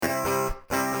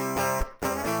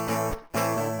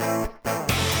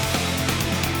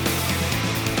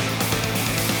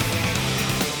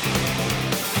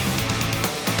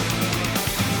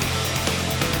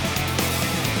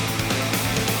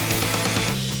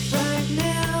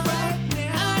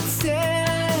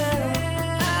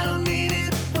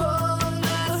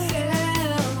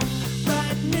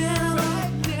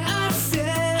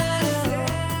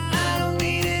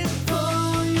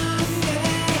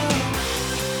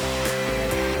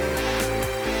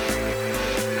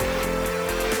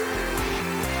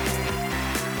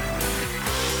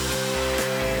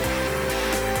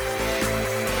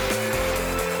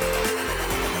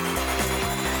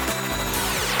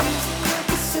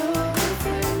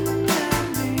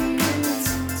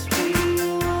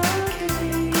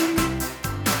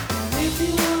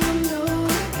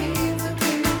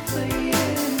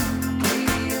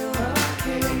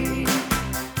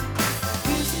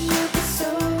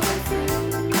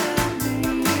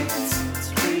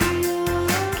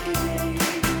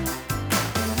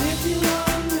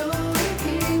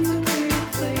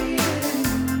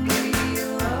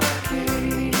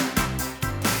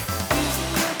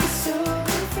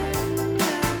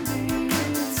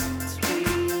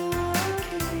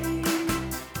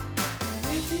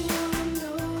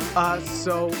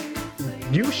So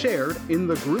you shared in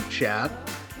the group chat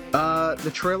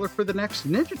the trailer for the next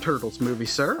Ninja Turtles movie,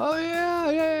 sir. Oh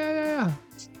yeah.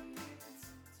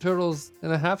 Turtles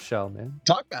in a half shell, man.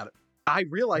 Talk about it. I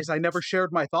realize I never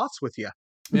shared my thoughts with you.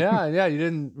 Yeah, you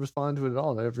didn't respond to it at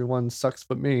all. Everyone sucks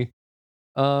but me.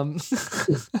 I'll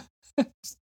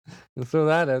throw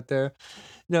that out there.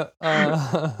 No,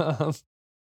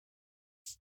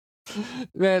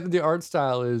 man, the art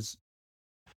style is,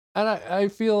 and I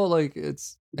feel like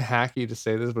it's hacky to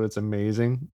say this, but it's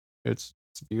amazing. It's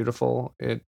beautiful.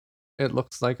 It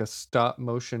looks like a stop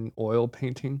motion oil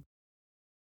painting.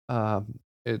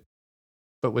 It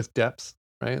but with depth,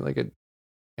 right? Like it,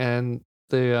 and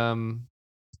the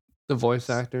voice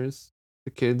actors,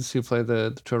 the kids who play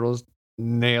the turtles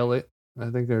nail it. I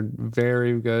think they're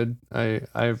very good.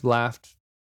 I've laughed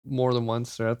more than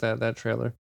once throughout that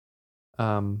trailer.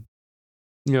 Um,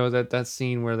 that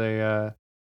scene where they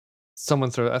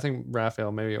someone throw, I think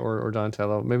Raphael maybe, or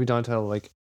Donatello, maybe Donatello, like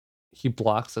he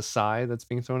blocks a sai that's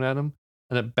being thrown at him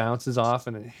and it bounces off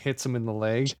and it hits him in the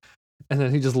leg. And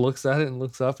then he just looks at it and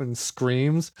looks up and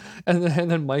screams. And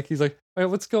then Mikey's like, "Wait,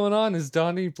 what's going on? Is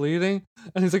Donnie bleeding?"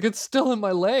 And he's like, "It's still in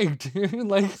my leg, dude.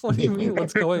 Like, what do you mean?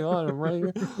 What's going on? I'm right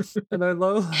here." And I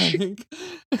love like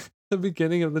the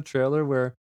beginning of the trailer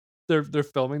where they're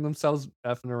filming themselves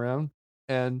effing around,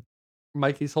 and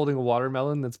Mikey's holding a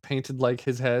watermelon that's painted like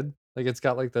his head, like it's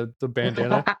got like the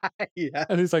bandana, Yeah.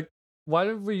 and he's like, "Why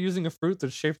are we using a fruit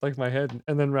that's shaped like my head?"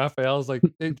 And then Raphael's like,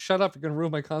 "Hey, shut up! You're gonna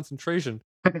ruin my concentration."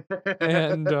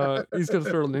 And he's gonna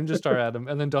throw a ninja star at him,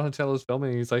 and then Donatello's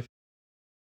filming. And he's like,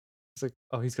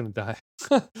 "Oh, he's gonna die."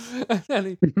 And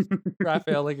then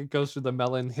Raphael, like, it goes through the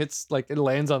melon, hits, like, it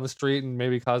lands on the street and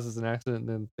maybe causes an accident, and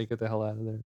then they get the hell out of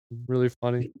there. Really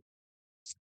funny.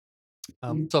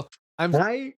 So I'm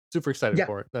I super excited yeah.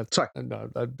 for it. That's Sorry. no,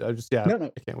 I just, yeah, No, no.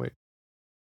 I can't wait.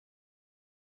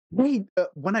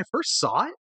 When I first saw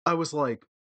it, I was like,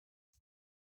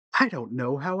 I don't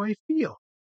know how I feel.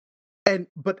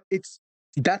 But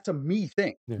that's a me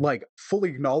thing. Yeah. Like fully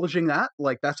acknowledging that,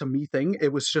 like that's a me thing.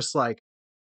 It was just like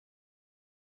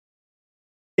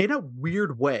in a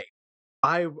weird way.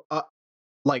 I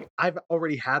I've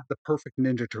already had the perfect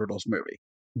Ninja Turtles movie,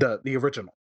 the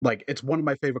original. Like it's one of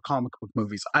my favorite comic book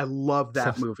movies. I love So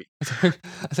that movie.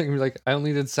 I think like I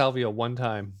only did salvia one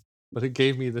time, but it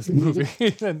gave me this movie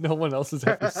that no one else has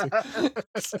ever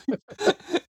seen.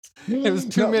 It was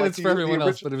 2 No, like minutes for the everyone else,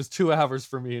 original but it was 2 hours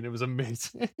for me, and it was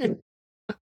amazing.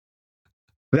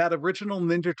 that original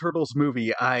Ninja Turtles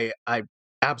movie, I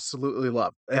absolutely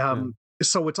love. Yeah.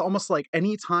 So it's almost like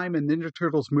anytime a Ninja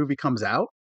Turtles movie comes out,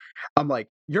 I'm like,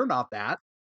 you're not that,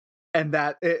 and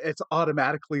it's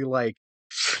automatically like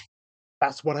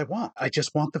that's what I want. I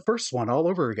just want the first one all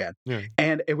over again. Yeah.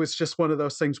 And it was just one of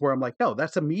those things where I'm like, no,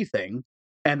 that's a me thing.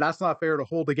 And that's not fair to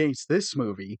hold against this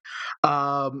movie.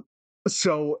 Um,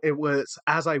 so it was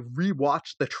as I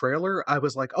rewatched the trailer, I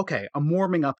was like, okay, I'm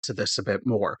warming up to this a bit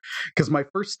more. Because my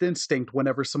first instinct,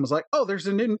 whenever someone's like, oh, there's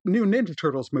a new Ninja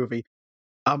Turtles movie,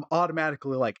 I'm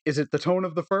automatically like, is it the tone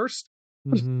of the first?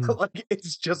 Mhm. Like,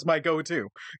 it's just my go to.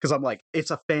 Because I'm like,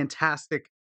 it's a fantastic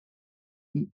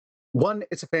one,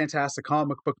 it's a fantastic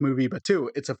comic book movie, but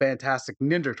two, it's a fantastic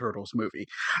Ninja Turtles movie.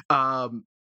 Um,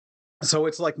 so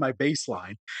it's like my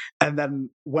baseline. And then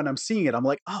when I'm seeing it, I'm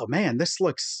like, oh man, this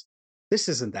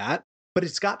isn't that, but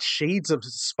it's got shades of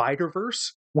Spider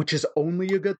Verse, which is only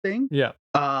a good thing. Yeah.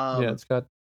 Yeah, Um, it's got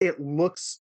it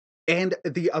looks, and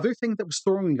the other thing that was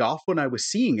throwing me off when I was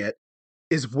seeing it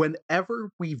is whenever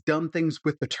we've done things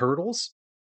with the turtles,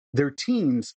 they're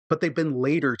teens, but they've been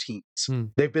later teens.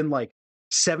 mm, They've been like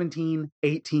 17,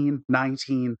 18,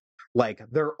 19. Like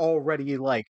they're already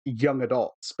like young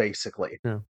adults, basically.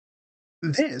 yeah.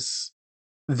 This,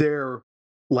 they're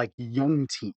like young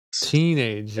teens. It's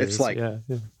Teenagers, like, yeah,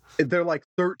 yeah. they're like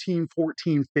 13,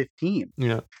 14, 15.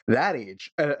 Yeah. That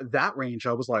age, that range,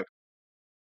 I was like,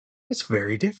 it's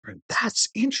very different. That's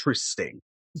interesting.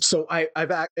 So I've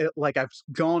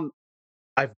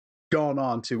gone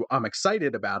on to I'm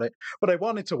excited about it, but I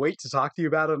wanted to wait to talk to you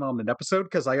about it on an episode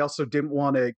because I also didn't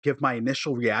want to give my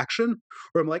initial reaction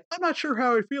where I'm like, I'm not sure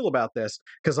how I feel about this.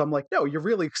 Because I'm like, no, you're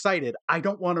really excited. I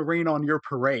don't want to rain on your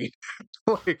parade.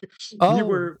 Like you Oh,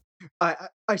 were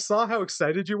I saw how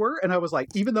excited you were, and I was like,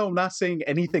 even though I'm not saying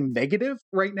anything negative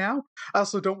right now, I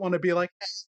also don't want to be like,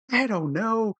 I don't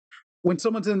know. When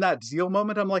someone's in that zeal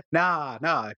moment, I'm like, nah,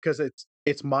 because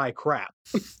it's my crap.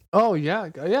 oh, yeah,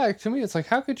 yeah, to me, it's like,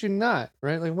 how could you not,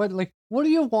 right? What do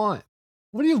you want?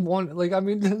 What do you want? Like, I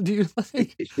mean, do you,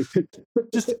 like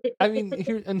just I mean,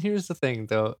 here's the thing,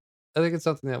 though. I think it's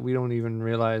something that we don't even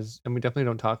realize, and we definitely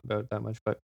don't talk about that much,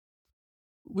 but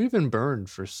we've been burned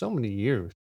for so many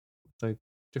years, like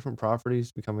different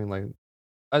properties becoming like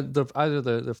either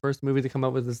the first movie they come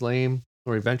up with is lame,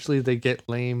 or eventually they get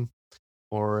lame,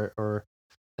 or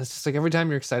it's just like every time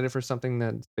you're excited for something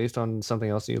that's based on something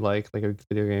else you like a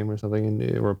video game or something,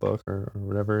 or a book or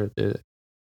whatever,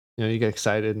 you get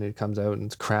excited and it comes out and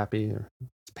it's crappy or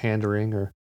it's pandering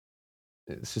or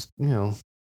it's just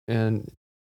and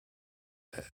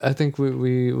I think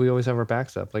we always have our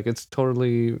backs up. Like it's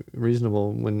totally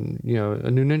reasonable when a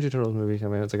new Ninja Turtles movie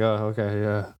comes out. It's like, oh, okay,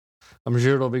 yeah, I'm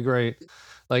sure it'll be great.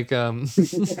 Like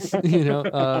you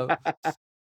know,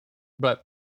 but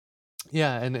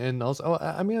yeah, and also,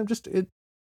 I mean, I'm just it.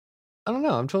 I don't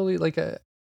know. I'm totally like, it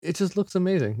just looks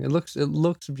amazing. It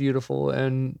looks beautiful,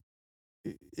 and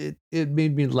it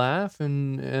made me laugh,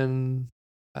 and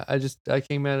I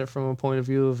came at it from a point of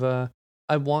view of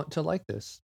I want to like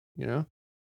this, you know,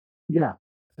 Yeah.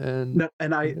 and No,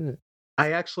 and I I did it.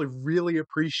 I actually really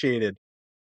appreciated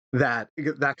that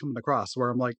coming across where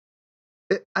I'm like,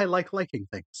 I like liking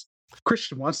things.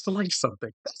 Christian wants to like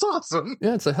something. That's awesome.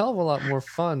 Yeah, it's a hell of a lot more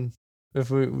fun if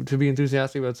we to be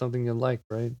enthusiastic about something you like,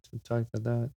 right? To talk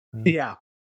about that. Yeah.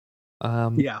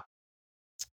 Um, Yeah.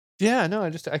 yeah, no,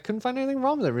 I couldn't find anything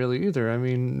wrong with it really either. I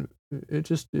mean,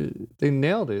 they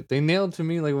nailed it. They nailed to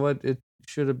me like what it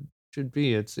should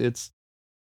be. It's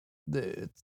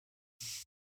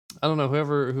I don't know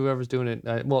whoever's doing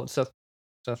it. Well, Seth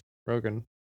Rogen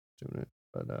doing it,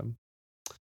 but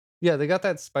yeah, they got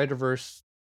that Spider Verse,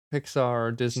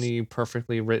 Pixar, Disney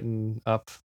perfectly written up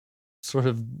sort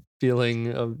of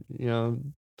feeling of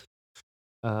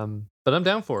but I'm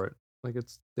down for it. Like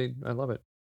I love it.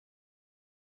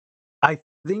 I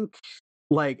think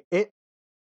like it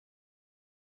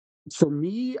for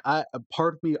me, a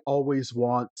part of me always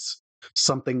wants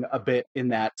something a bit in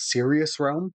that serious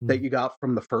realm that Mm, you got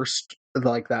from the first,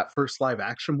 like that first live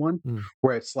action one, mm,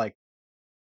 where it's like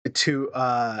to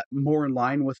more in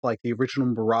line with like the original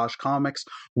Mirage comics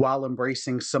while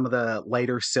embracing some of the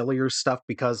lighter, sillier stuff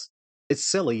because it's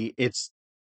silly. It's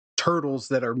turtles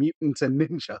that are mutants and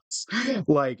ninjas,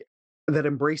 like that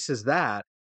embraces that.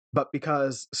 But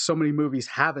because so many movies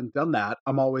haven't done that,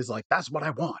 I'm always like, that's what I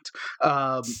want.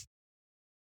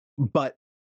 But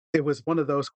it was one of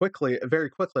those very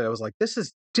quickly, I was like, this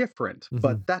is different,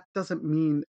 but mhm. that doesn't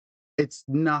mean it's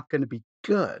not going to be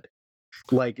good.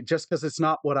 Like, just because it's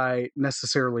not what I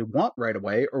necessarily want right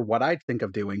away or what I'd think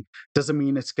of doing doesn't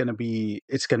mean it's gonna be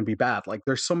bad. Like,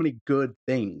 there's so many good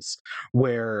things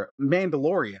where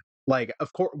Mandalorian, like,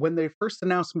 of course, when they first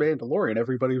announced Mandalorian,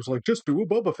 everybody was like, just do a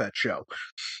Boba Fett show.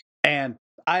 And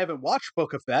I haven't watched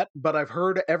Book of Fett, but I've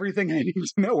heard everything I need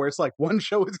to know. Where it's like one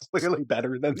show is clearly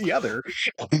better than the other,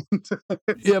 and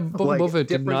Yeah, Book of like Boba Fett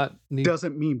different need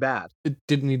doesn't mean bad. it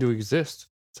didn't need to exist.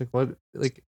 It's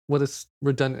what is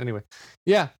redundant anyway.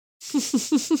 Yeah.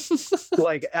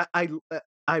 Like I've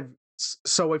I've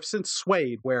since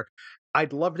swayed where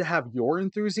I'd love to have your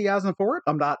enthusiasm for it.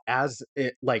 I'm not as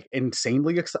like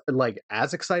insanely like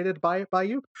as excited by it by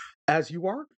you as you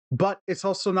are, but it's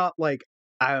also not like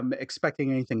I'm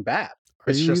expecting anything bad.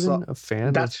 Are It's you just even a fan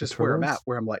of that's the just where I'm at. Turtles?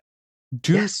 Where I'm like,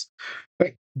 Do yes.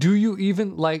 do you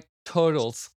even like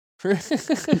turtles?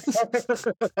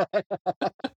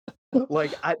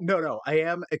 Like no, I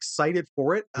am excited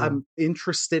for it. Yeah. I'm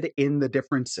interested in the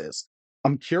differences.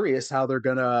 I'm curious how they're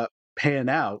gonna pan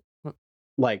out,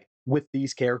 like with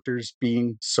these characters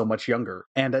being so much younger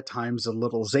and at times a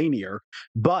little zanier.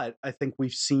 But I think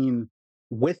we've seen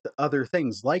with other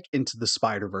things like Into the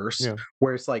Spider Verse, Yeah.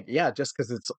 where it's like, yeah, just because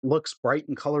it looks bright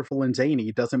and colorful and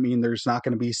zany doesn't mean there's not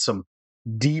going to be some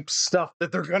deep stuff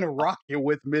that they're going to rock you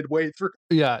with midway through.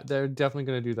 Yeah, they're definitely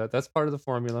gonna do that. That's part of the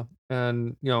formula,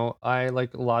 and, I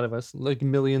like a lot of us, like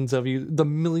millions of you, the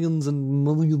millions and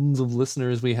millions of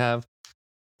listeners we have,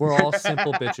 we're all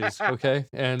simple bitches, okay?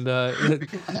 And,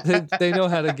 they know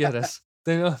how to get us.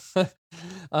 They know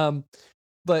um,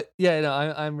 but, yeah, no,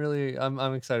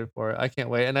 I'm excited for it. I can't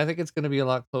wait, and I think it's gonna be a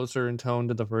lot closer in tone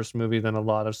to the first movie than a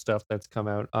lot of stuff that's come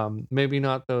out. Maybe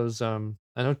not those,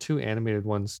 I know 2 animated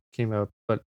ones came out,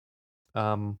 but,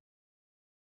 um,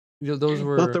 those But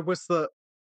were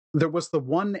there was the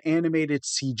one animated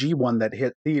CG one that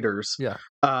hit theaters, yeah.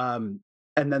 um,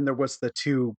 and then there was the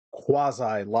two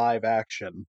quasi live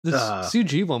action. This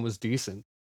CG one was decent.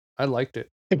 I liked it.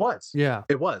 It was, Yeah,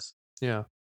 it was. yeah.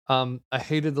 I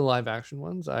hated the live action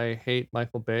ones. I hate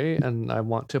Michael Bay, and I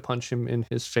want to punch him in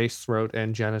his face, throat,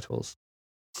 and genitals.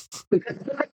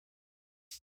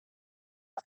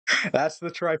 That's the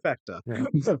trifecta: Yeah.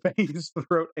 the face,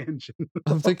 throat, and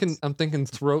I'm thinking genitals. I'm thinking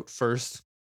throat first,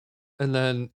 and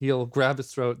then he'll grab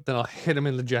his throat, then I'll hit him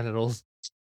in the genitals.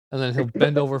 and then he'll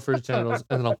bend over for his genitals,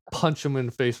 and then I'll punch him in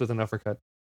the face with an uppercut,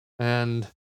 and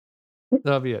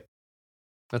that'll be it.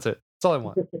 That's it. That's all I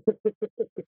want.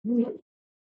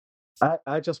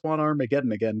 I just want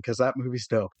Armageddon again because that movie's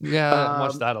dope. Yeah, I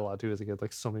watched that a lot too as a kid,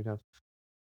 like so many times.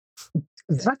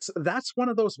 That's one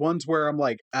of those ones where I'm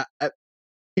like,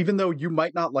 even though you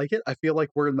might not like it, I feel like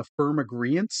we're in the firm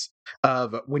agreement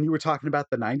of when you were talking about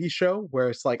the 90s show, where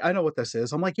it's like, I know what this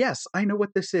is. I'm like, yes, I know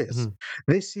what this is. Mhm.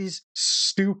 This is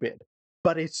stupid,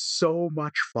 but it's so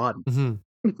much fun. Mhm.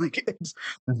 Like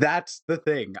that's the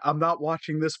thing. I'm not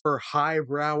watching this for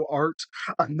highbrow art.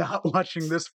 I'm not watching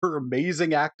this for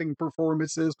amazing acting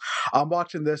performances. I'm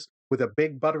watching this with a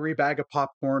big buttery bag of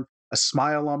popcorn, a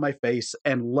smile on my face,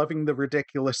 and loving the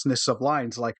ridiculousness of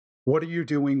lines like, "What are you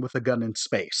doing with a gun in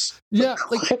space?" Yeah,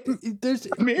 like, there's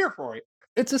I'm here for it.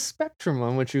 it's a spectrum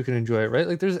on which you can enjoy it, right?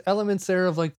 Like, there's elements there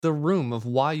of, like, The Room, of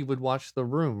why you would watch The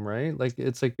Room, right? Like,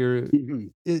 it's like you're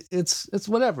Mhm. it's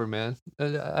whatever, man.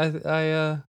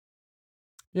 Yeah,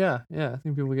 I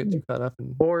think people get too caught up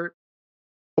in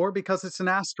Or because it's an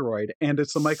asteroid and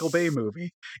it's a Michael Bay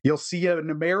movie, you'll see an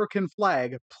American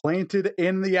flag planted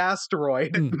in the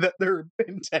asteroid Mm. that they're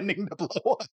intending to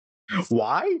blow up.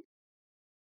 Why?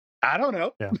 I don't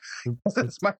know. Yeah.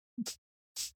 That's my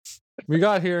We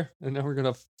got here, and now we're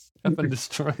gonna effing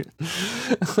destroy it.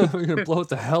 We're gonna blow it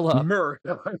the hell up. murder.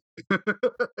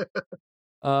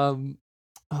 Oh,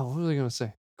 what was I gonna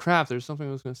say? Crap, there's something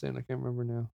I was gonna say, and I can't remember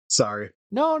now. Sorry.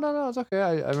 No, it's okay.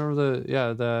 I remember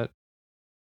that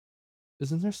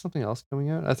isn't there something else coming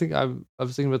out? I was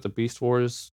thinking about the Beast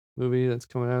Wars movie that's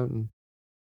coming out, and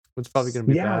it's probably gonna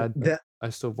be Yeah, bad, but that I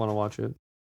still wanna watch it.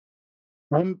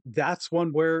 that's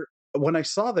one where when I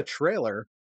saw the trailer,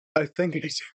 I think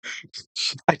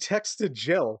I texted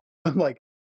Jill. I'm like,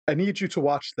 I need you to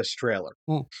watch this trailer.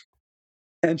 Mm.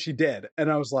 And she did.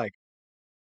 And I was like,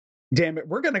 damn it,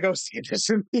 we're gonna go see this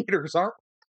in theaters, aren't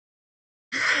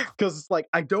we? Because it's like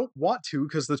I don't want to,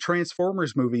 because the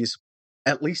Transformers movies,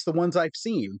 at least the ones I've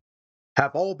seen,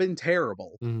 have all been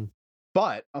terrible. Mhm.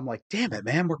 But I'm like, damn it,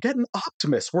 man, we're getting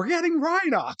Optimus, we're getting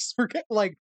Rhinox, we're getting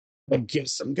like, I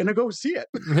guess I'm gonna go see it.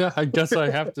 Yeah, I guess I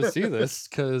have to see this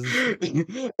 'cause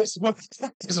it's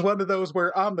one of those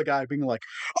where I'm the guy being like,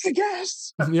 I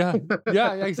guess.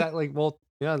 yeah, exactly. Well,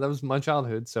 yeah, that was my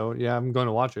childhood, so yeah, I'm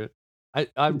gonna watch it.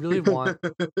 I really want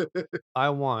I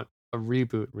want a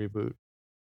reboot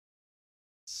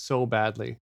so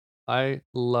badly. I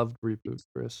loved Reboot,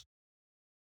 Chris.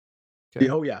 Okay,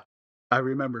 Oh yeah, I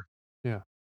remember. yeah.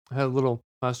 I had a little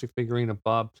plastic figurine of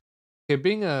Bob. Okay,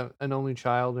 being an only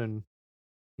child and,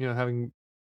 having,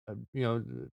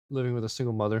 living with a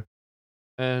single mother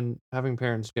and having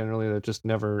parents generally that just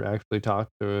never actually talk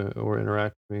to or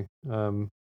interact with me,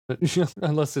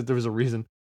 unless there was a reason.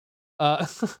 Uh,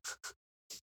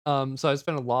 so I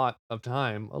spent a lot of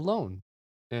time alone,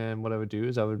 and what I would do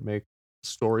is I would make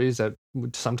stories that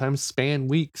would sometimes span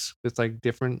weeks with like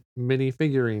different mini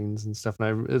figurines and stuff,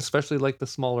 and I especially like the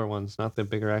smaller ones, not the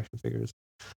bigger action figures.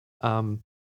 Um,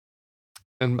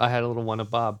 and I had a little one of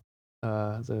Bob,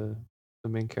 the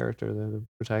main character, the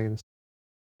protagonist,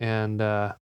 and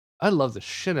I love the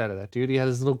shit out of that dude. He had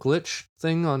his little glitch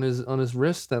thing on his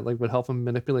wrist that like would help him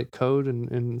manipulate code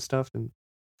and stuff, and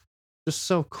just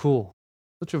so cool.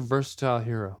 Such a versatile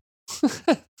hero.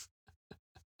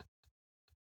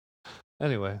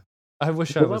 Anyway, I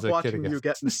wish I I was love a kid watching again. you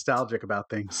get nostalgic about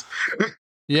things.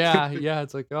 Yeah,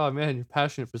 it's like, "Oh, man, you're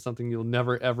passionate for something you'll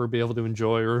never ever be able to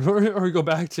enjoy or go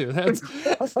back to." That's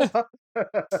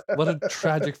what a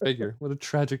tragic figure. What a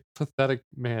tragic, pathetic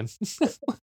man.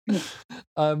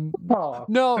 Um, Aw,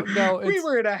 no, we it's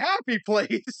were in a happy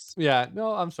place. yeah,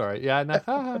 no, I'm sorry. Yeah, no,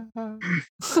 ha, ha,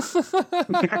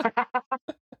 ha.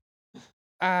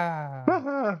 Ah.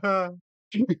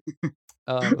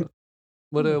 Uh,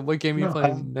 what game are you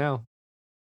playing now?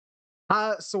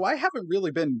 So I haven't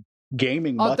really been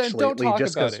gaming Oh, much then don't lately, talk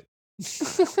just about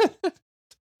because it.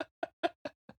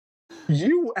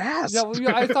 you Yeah, asked. well,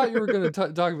 yeah, I thought you were gonna talk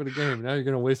about a game. Now you're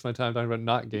gonna waste my time talking about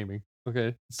not gaming.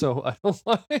 Okay, so I don't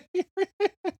want to hear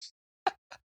it.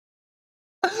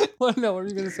 Well, no, what are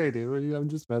you gonna say, dude? I'm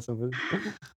just messing with you.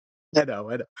 I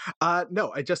know.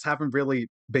 No, I just haven't really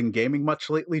been gaming much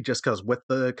lately, just because with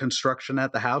the construction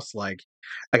at the house, like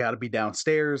I got to be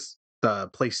downstairs, the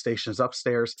PlayStation's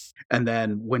upstairs, and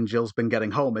then when Jill's been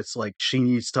getting home, it's like she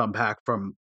needs to unpack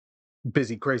from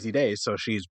busy, crazy days, so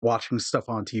she's watching stuff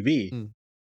on TV. Mm.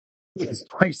 Yes,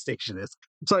 PlayStation is.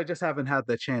 So I just haven't had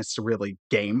the chance to really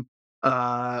game.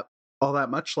 Uh, all that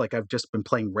much. Like I've just been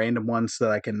playing random ones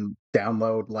that I can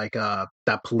download, like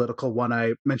that political one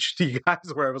I mentioned to you guys,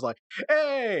 where I was like,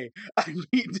 "Hey, I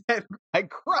beat him, I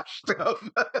crushed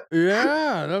him."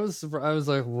 Yeah, that was I was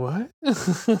like, "What?"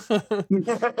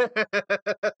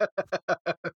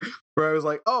 Where I was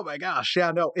like, "Oh my gosh,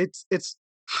 yeah, no, it's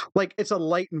like it's a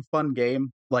light and fun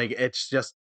game. Like it's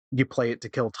just you play it to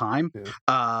kill time."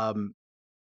 Yeah. Um,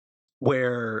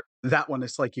 where that one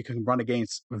is like you can run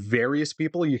against various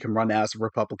people. You can run as a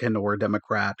Republican or a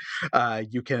Democrat.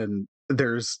 You can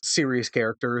there's serious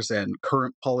characters and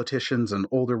current politicians and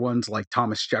older ones like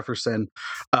Thomas Jefferson,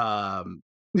 um,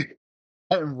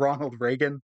 and Ronald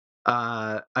Reagan.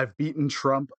 I've beaten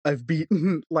Trump. I've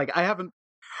beaten like I haven't.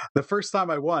 The first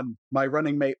time I won, my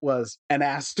running mate was an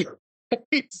asteroid.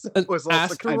 So it An was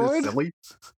also kind of asteroid? silly.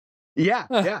 Yeah,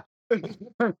 Huh,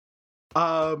 yeah.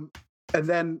 Um, and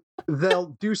then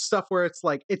they'll do stuff where it's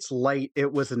like it's light.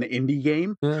 It was an indie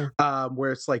game, yeah,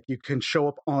 where it's like you can show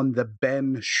up on the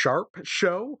Ben Sharp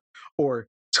show or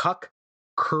Tuck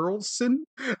Carlson.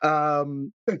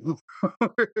 Um,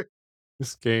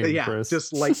 this game, yeah, Chris.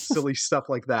 just light, silly stuff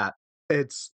like that.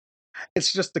 It's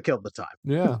it's just to kill the time.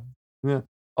 Yeah, yeah.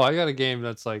 Oh, I got a game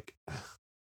that's like I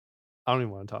don't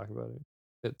even wanna talk about it.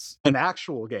 It's An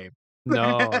actual game.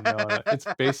 no, no, no. It's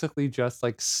basically just,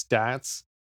 like, stats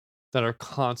that are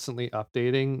constantly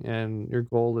updating, and your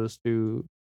goal is to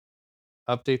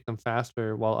update them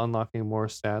faster while unlocking more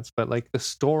stats, but, like, the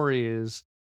story is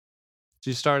so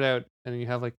you start out and you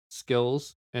have, like,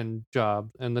 skills and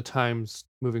job, and the time's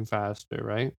moving faster,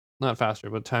 right? Not faster,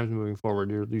 but time's moving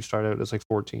forward. You start out as, like,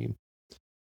 14,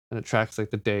 and it tracks, like,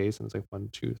 the days, and it's like 1,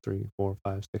 2, 3, 4,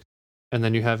 5, 6, and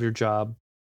then you have your job,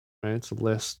 right? It's a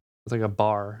list. It's like a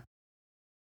bar,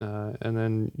 and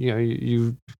then, you know,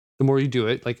 you the more you do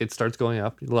it, like, it starts going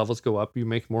up, the levels go up, you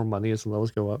make more money as the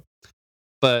levels go up,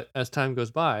 but as time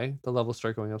goes by, the levels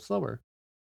start going up slower.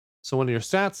 So one of your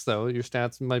stats, though, your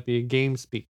stats might be game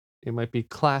speed, it might be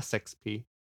class XP, it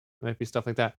might be stuff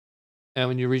like that. And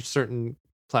when you reach certain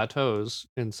plateaus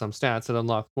in some stats, it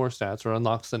unlocks more stats or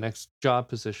unlocks the next job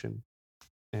position.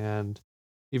 And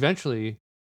eventually,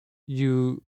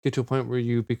 you get to a point where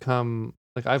you become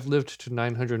like I've lived to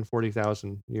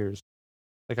 940,000 years.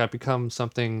 Like I've become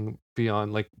something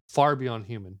beyond, like far beyond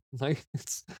human. Like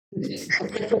it's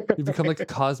you become like a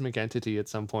cosmic entity at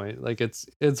some point. Like it's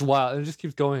wild. It just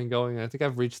keeps going and going. I think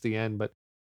I've reached the end, but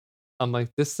I'm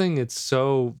like, this thing, it's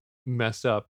so messed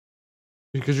up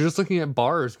because you're just looking at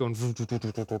bars going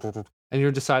and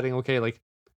you're deciding, okay, like,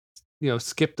 you know,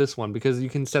 skip this one because you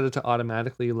can set it to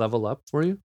automatically level up for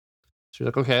you. So you're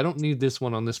like, okay, I don't need this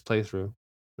one on this playthrough,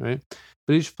 right?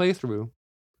 But each playthrough,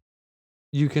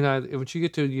 you can either, once you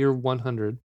get to year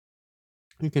 100,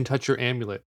 you can touch your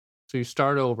amulet. So you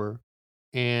start over,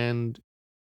 and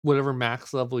whatever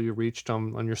max level you reached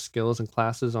on your skills and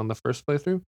classes on the first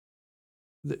playthrough,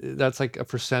 that's like a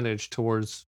percentage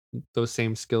towards those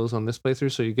same skills on this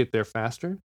playthrough. So you get there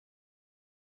faster,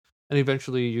 and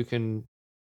eventually you can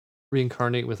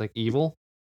reincarnate with like evil.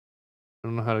 I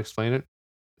don't know how to explain it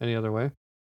any other way.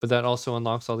 But that also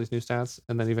unlocks all these new stats,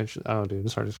 and then eventually, I don't know, dude,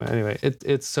 it's hard to explain. Anyway,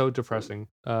 it's so depressing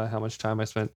how much time I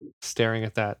spent staring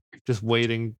at that, just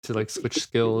waiting to like switch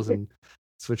skills and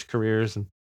switch careers and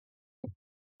I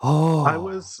oh,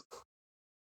 was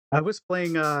I was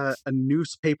playing a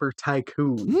newspaper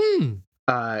tycoon mm,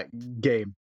 uh,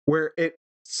 game where it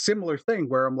similar thing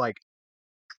where I'm like,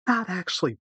 not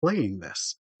actually playing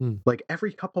this. mm, Like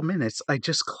every couple minutes, I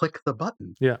just click the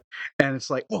button, yeah, and it's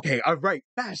like, okay, I write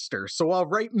faster, so I'll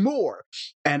write more,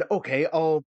 and okay,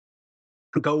 I'll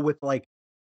go with like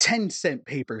 10-cent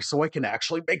paper so I can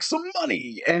actually make some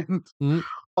money, and mm,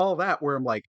 all that. Where I'm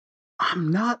like,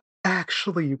 I'm not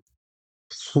actually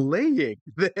playing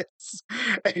this,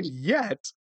 and yet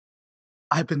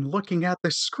I've been looking at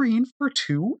the screen for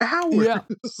 2 hours. yeah,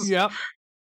 yeah,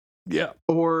 yeah,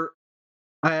 Or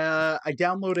I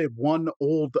downloaded one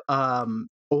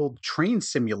old train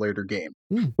simulator game,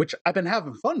 mm, which I've been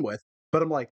having fun with, but I'm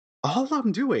like, all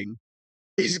I'm doing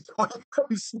is going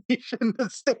from station to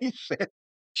station.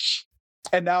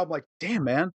 And now I'm like, damn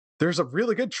man, there's a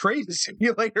really good train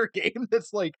simulator game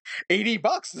that's like $80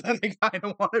 that I kind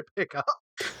of want to pick up.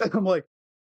 And I'm like,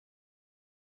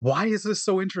 why is this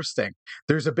so interesting?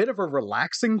 There's a bit of a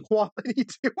relaxing quality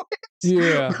to it,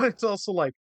 yeah. but it's also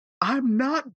like, I'm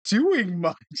not doing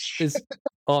much. Is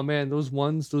oh man, those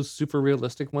ones, those super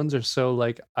realistic ones are so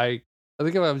like I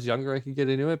think if I was younger I could get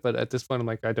into it, but at this point I'm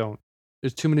like I don't.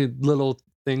 There's too many little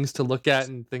things to look at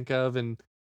and think of and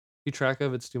keep track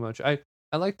of. It's too much. I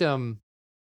liked there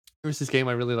was this game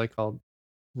I really like called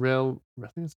I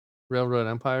think it's Railroad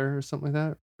Empire or something like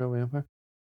that. Railway Empire.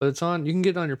 but it's on. You can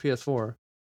get it on your PS4.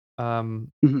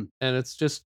 Um, Mhm. and it's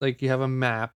just like you have a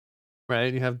map,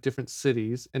 right? You have different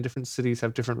cities, and different cities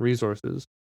have different resources,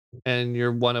 and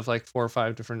you're one of like 4 or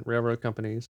 5 different railroad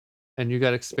companies, and you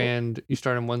gotta expand. You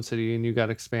start in one city, and you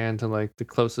gotta expand to, like, the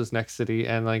closest next city,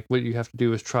 and, like, what you have to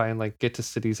do is try and, like, get to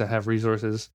cities that have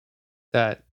resources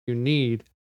that you need.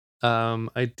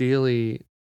 Ideally,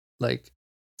 like,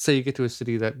 say you get to a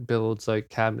city that builds, like,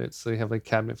 cabinets, so they have, like,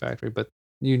 cabinet factory, but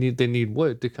they need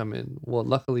wood to come in. Well,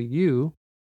 luckily, you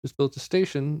just built a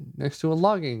station next to a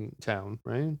logging town,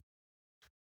 right?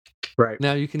 Right.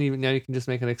 Now you can just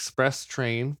make an express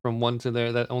train from one to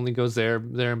there that only goes there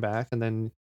and back, and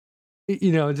then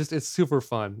just it's super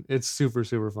fun. It's super,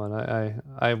 super fun.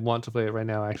 I want to play it right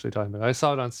now, actually talking about it. I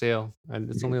saw it on sale, and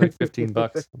it's only like $15.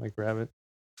 I might grab it.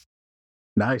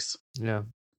 Nice. Yeah.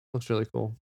 Looks really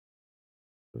cool.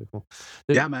 Really cool.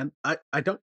 Yeah, It man. I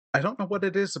don't know what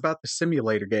it is about the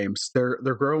simulator games. They're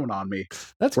growing on me.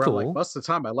 That's Where I'm like, cool. most of the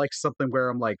time I like something where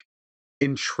I'm like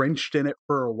entrenched in it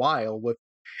for a while with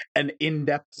an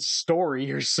in-depth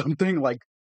story or something like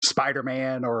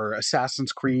Spider-Man or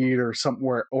Assassin's Creed or something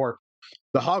where or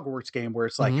the Hogwarts game where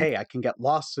it's like, Mhm. hey, I can get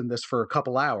lost in this for a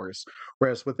couple hours.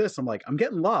 Whereas with this, I'm like, I'm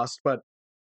getting lost, but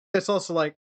it's also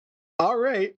like, all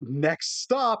right, next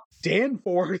stop,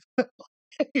 Danforth.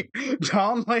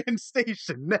 John Land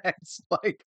Station next.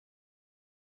 Like,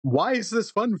 why is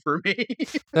this fun for me?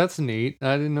 That's neat.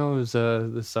 I didn't know it was,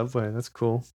 the subway. That's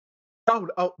cool.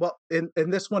 Oh, well, in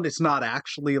this one, it's not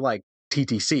actually like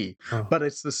TTC, Oh. but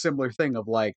it's the similar thing of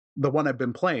like the one I've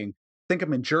been playing. I think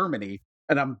I'm in Germany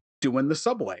and I'm doing the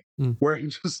subway Mm. where I'm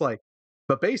just like,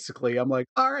 but basically, I'm like,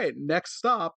 all right, next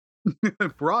stop,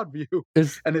 Broadview,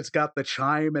 Is and it's got the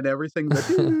chime and everything.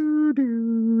 The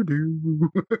do do do.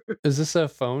 is this a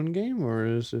phone game, or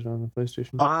is it on the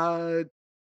PlayStation? uh,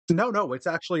 no, it's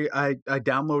actually I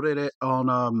downloaded it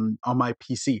on my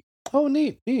PC. Oh,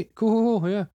 neat, neat. Cool, cool, cool,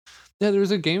 yeah. Yeah,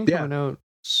 there's a game Yeah. coming out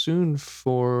soon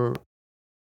for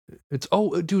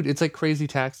dude, it's like Crazy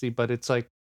Taxi, but it's like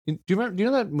do you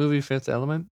know that movie Fifth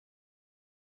Element?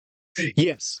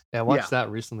 Yes. Yeah, I Yeah. watched that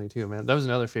recently too, man. That was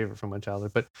another favorite from my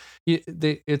childhood, but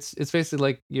it's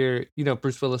basically like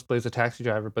Bruce Willis plays a taxi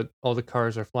driver, but all the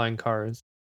cars are flying cars.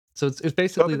 So it's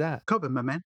basically Coven, that. Coven, my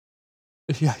man.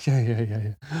 Yeah, yeah, yeah, yeah,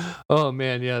 yeah. Oh,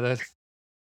 man, yeah,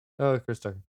 Chris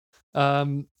Tucker.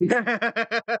 Um,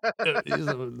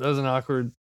 that was an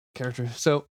awkward character.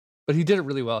 So but he did it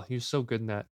really well. He was so good in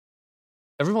that.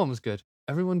 Everyone was good.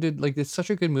 Everyone did like, it's such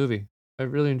a good movie. I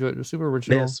really enjoyed it. It was super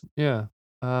original. Yes. Yeah.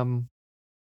 Um,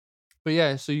 but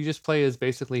yeah, so you just play as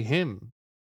basically him,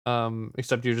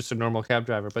 except you're just a normal cab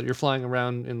driver, but you're flying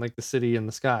around in, like, the city in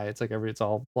the sky. It's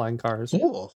all flying cars.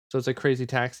 Cool. So it's like Crazy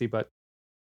Taxi, but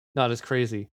not as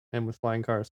crazy and with flying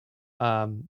cars.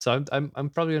 So I'm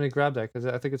probably gonna grab that because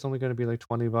I think it's only gonna be like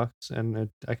 $20 and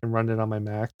I can run it on my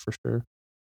Mac for sure.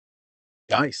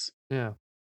 Nice. Yeah,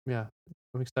 yeah,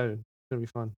 I'm excited. It's gonna be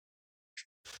fun.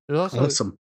 There's also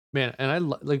Awesome. man, and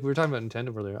like we were talking about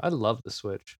Nintendo earlier. I love the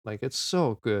Switch. Like it's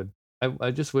so good.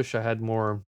 I just wish I had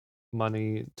more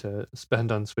money to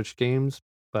spend on Switch games,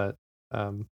 but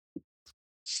um,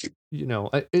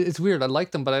 it's weird. I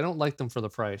like them, but I don't like them for the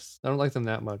price. I don't like them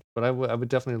that much, but I would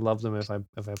definitely love them if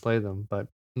I play them, but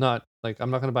not like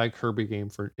I'm not gonna buy a Kirby game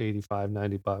for 85,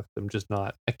 $90. I'm just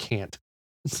not. I can't.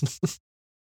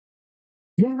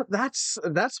 Yeah,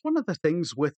 that's one of the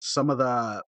things with some of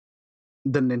the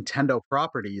Nintendo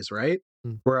properties, right?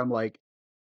 Mm, Where I'm like,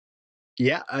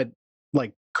 yeah,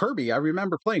 like Kirby. I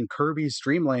remember playing Kirby's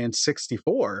Dream Land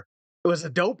 64. It was a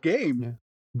dope game, yeah.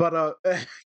 but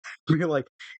you're like,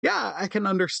 yeah, I can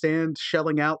understand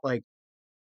shelling out like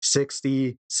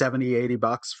 60, 70,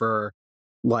 $80 for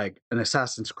like an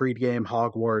Assassin's Creed game,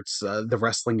 Hogwarts, the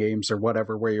wrestling games or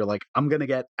whatever, where you're like, I'm gonna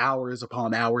get hours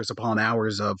upon hours upon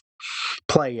hours of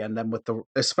play. And then with the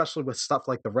especially with stuff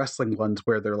like the wrestling ones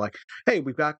where they're like, hey,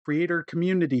 we've got creator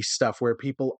community stuff where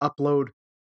people upload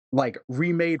like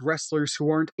remade wrestlers who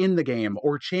aren't in the game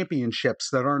or championships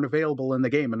that aren't available in the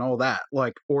game and all that.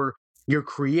 Like, or you're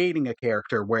creating a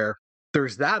character where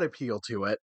there's that appeal to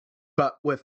it. But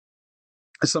with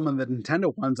some of the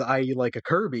Nintendo ones, i.e., like a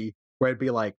Kirby, where I'd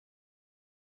be like,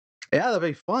 yeah, that'd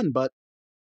be fun, but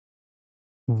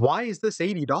why is this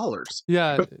 $80?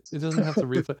 Yeah, it doesn't have to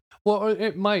replay. Well, or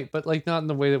it might, but like not in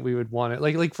the way that we would want it.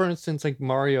 Like for instance, like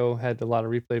Mario had a lot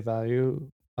of replay value.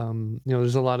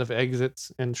 There's a lot of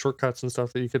exits and shortcuts and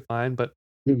stuff that you could find, but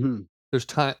Mhm. there's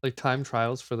time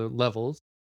trials for the levels,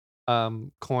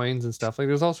 coins and stuff. Like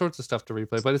there's all sorts of stuff to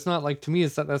replay, but it's not like to me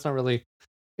that's not really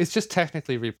it's just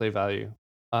technically replay value.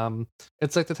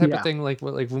 It's like the type of Yeah. thing like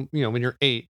when you're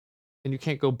 8 and you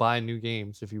can't go buy new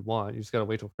games if you want. You just gotta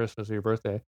wait till Christmas or your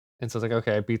birthday. And so it's like,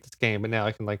 okay, I beat this game, but now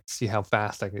I can like see how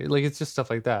fast I can. Like it's just stuff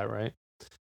like that, right?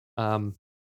 Um,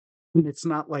 It's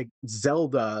not like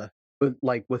Zelda,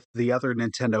 like with the other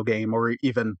Nintendo game or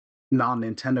even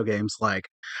non-Nintendo games. Like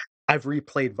I've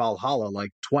replayed Valhalla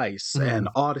like twice and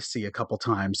mhm, Odyssey a couple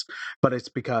times, but it's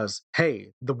because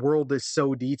hey, the world is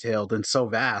so detailed and so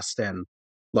vast, and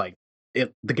like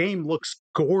the game looks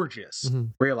gorgeous.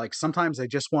 mhm. Where you're like sometimes I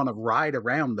just want to ride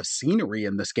around the scenery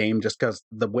in this game just because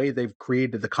the way they've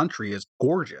created the country is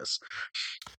gorgeous.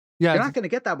 Yeah, You're not going to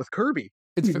get that with Kirby.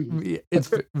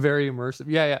 very immersive.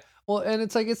 Yeah, yeah. Well, and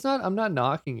it's like it's not I'm not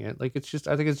knocking it. Like it's just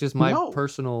I think it's just my No,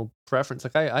 personal preference.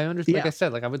 Like I understand like yeah, I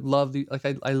said, like I would love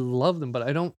I love them, but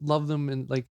I don't love them in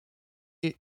like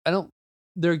it I don't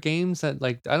there are games that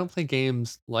like I don't play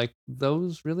games like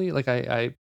those really. Like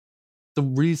I the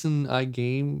reason I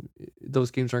game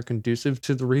those games aren't conducive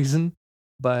to the reason,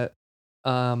 but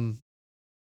um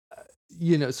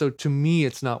so to me,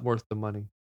 it's not worth the money.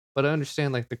 But I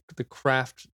understand, like, the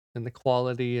craft and the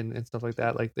quality and stuff like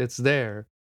that, like, it's there.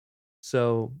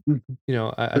 So, mhm.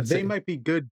 I'd They say might be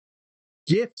good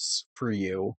gifts for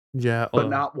you, yeah, but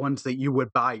not ones that you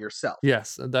would buy yourself.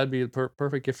 yes, that'd be a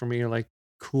perfect gift for me, like,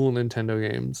 cool Nintendo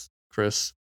games,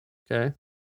 Chris, okay?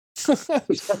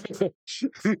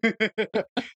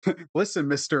 Listen,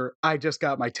 mister, I just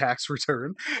got my tax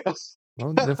return.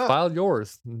 Well, then file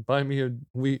yours and buy me a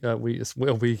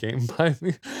Wii game.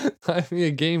 Buy me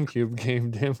a GameCube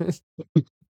game, damn it.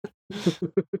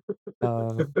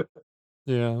 Uh,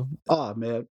 yeah. Oh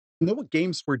man. You know what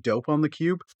games were dope on the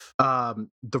Cube?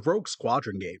 The Rogue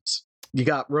Squadron games. You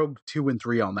got Rogue 2 and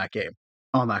 3 on that game,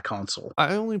 on that console.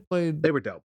 I only played They were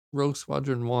dope. Rogue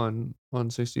Squadron 1 on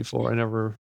 64. I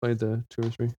never played the 2 or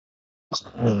 3.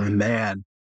 Oh man.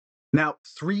 Now,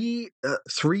 3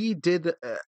 did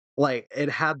like it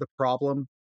had the problem,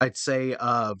 I'd say,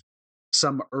 of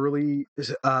some earlier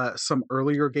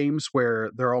games where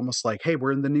they're almost like, "Hey,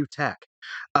 we're in the new tech."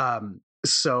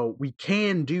 So we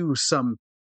can do some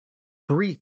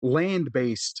brief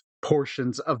land-based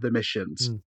portions of the missions.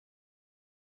 Mm.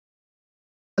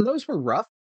 And those were rough.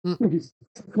 Mm.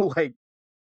 Like,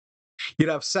 you'd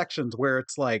have sections where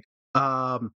it's like,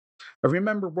 I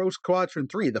remember Rogue Squadron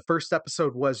 3, the first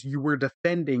episode was you were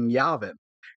defending Yavin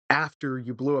after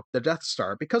you blew up the Death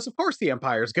Star, because of course the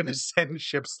Empire is going to send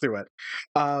ships through it.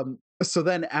 So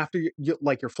then after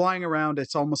like you're flying around,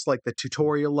 it's almost like the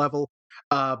tutorial level.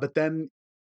 But then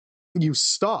you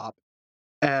stop,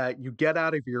 you get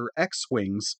out of your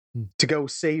X-wings Mm. to go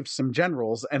save some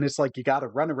generals, and it's like you got to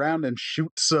run around and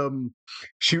shoot some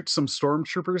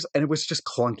stormtroopers, and it was just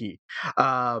clunky.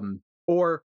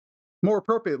 Or more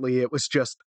appropriately, it was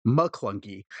just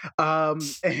McClunky.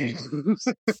 And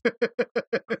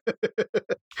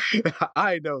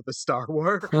I know the Star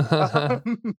War.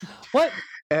 Um, What?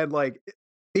 and like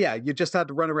yeah, you just had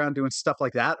to run around doing stuff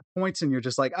like that at points, and you're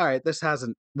just like, all right, this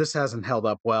hasn't held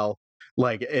up well.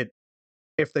 Like it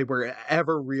if they were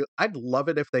ever real, I'd love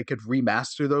it if they could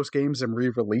remaster those games and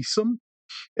re-release them.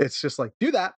 It's just like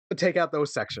do that, but take out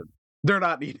those sections. They're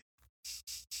not needed.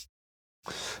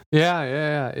 Yeah,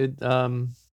 yeah, yeah.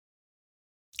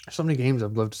 So many games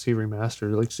I'd love to see remastered.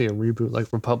 I'd like to see a reboot,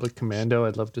 like Republic Commando.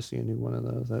 I'd love to see a new one of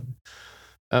those.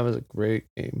 That was a great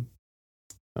game.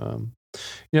 Um,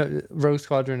 Rogue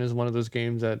Squadron is one of those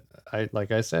games that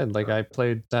like I said, like I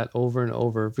played that over and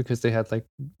over because they had like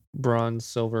bronze,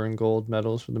 silver, and gold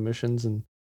medals for the missions, and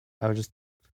I would just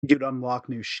You'd unlock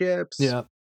new ships. yeah,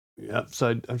 yeah. So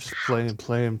I just play and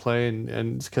play and play, and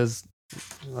it's because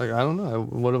like I don't know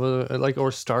what about like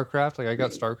or StarCraft. Like I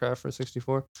got StarCraft for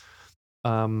 64.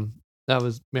 That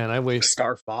was man. I waste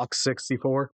Star Fox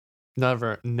 64.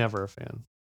 never a fan,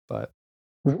 but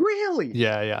Really?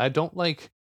 yeah, yeah. I don't like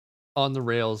on the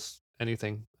rails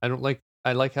anything. I don't like.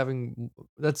 I like having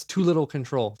that's too little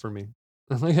control for me.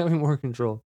 I like having more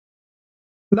control.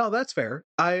 No, that's fair.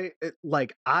 I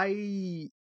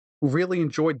really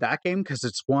enjoyed that game because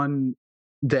it's one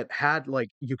that had like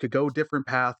you could go different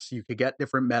paths, you could get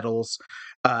different medals.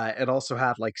 It also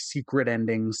had like secret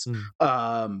endings, Mm,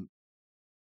 um,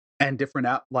 and different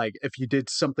out. Like if you did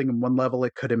something in one level,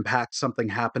 it could impact something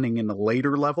happening in a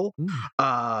later level. mm,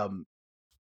 Um,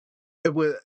 it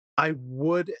would. I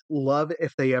would love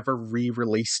if they ever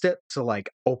re-released it to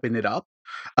like open it up,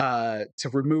 to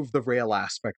remove the rail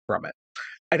aspect from it.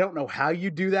 I don't know how you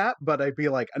do that, but I'd be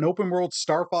like an open world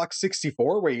Star Fox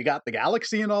 64 where you got the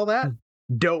galaxy and all that. mm,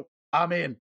 Dope. I'm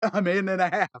in. I'm in and a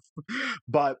half.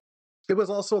 But it was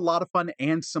also a lot of fun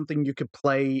and something you could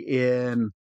play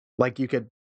in, like you could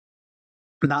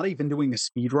not even doing a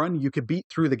speed run, you could beat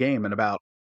through the game in about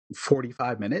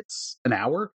 45 minutes, an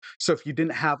hour. So if you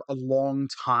didn't have a long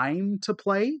time to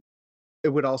play, it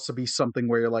would also be something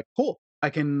where you're like, cool, I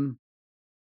can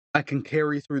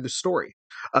carry through the story.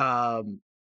 Um,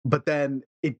 but then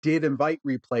it did invite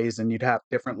replays, and you'd have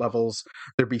different levels.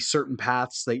 There'd be certain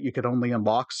paths that you could only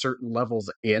unlock certain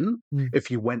levels in Mm, if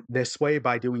you went this way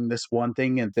by doing this one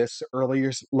thing at this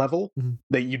earlier level mhm.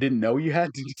 that you didn't know you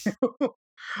had to do.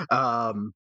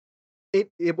 um,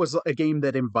 it was a game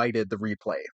that invited the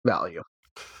replay value.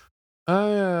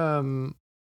 I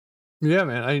Yeah,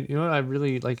 man. You know what I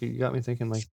really like. You got me thinking.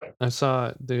 Like, I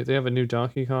saw they have a new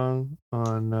Donkey Kong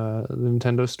on the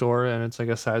Nintendo Store, and it's like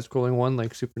a side-scrolling one,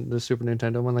 like the Super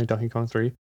Nintendo one, like Donkey Kong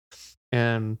 3.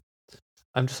 And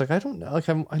I'm just like, I don't know. Like,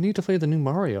 I need to play the new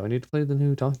Mario. I need to play the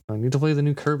new Donkey Kong. I need to play the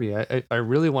new Kirby. I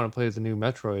really want to play the new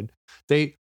Metroid.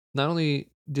 They not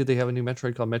only did they have a new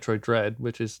Metroid called Metroid Dread,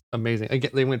 which is amazing.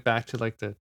 Again, they went back to like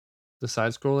the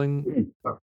side-scrolling,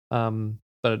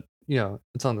 but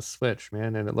it's on the Switch,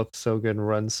 man, and it looks so good and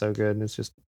runs so good, and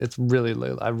it's really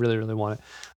I really, really want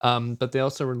it. But they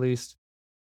also released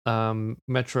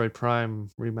Metroid Prime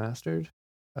Remastered.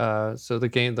 So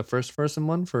the first person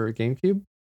one for GameCube,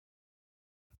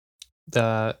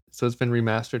 so it's been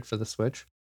remastered for the Switch.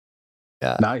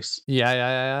 Yeah. Nice. Yeah,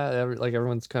 yeah, yeah, yeah. Like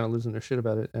everyone's kind of losing their shit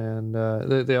about it, and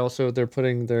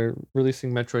they're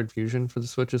releasing Metroid Fusion for the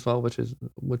Switch as well,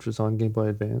 which was on Game Boy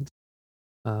Advance.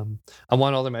 I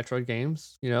want all the Metroid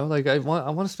games, like I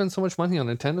want to spend so much money on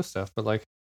Nintendo stuff, but like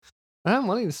I don't have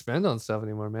money to spend on stuff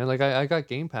anymore, man. Like I got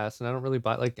Game Pass and I don't really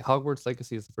buy like Hogwarts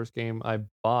Legacy is the first game I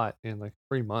bought in like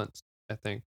 3 months, I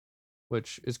think,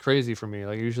 which is crazy for me.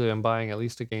 Like usually I'm buying at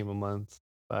least a game a month,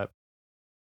 but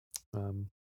um,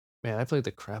 man, I played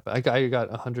the crap. I got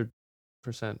 100%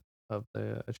 of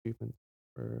the achievement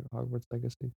for Hogwarts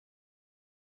Legacy.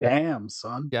 Damn,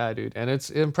 son. Yeah, dude, and it's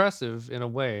impressive in a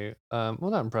way. Well,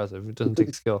 not impressive, it doesn't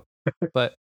take skill,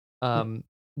 but,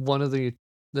 one of the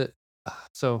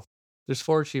so there's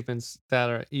 4 achievements that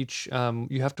are each,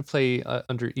 you have to play,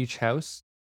 under each house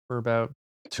for about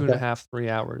two and a Okay. half, 3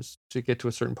 hours to get to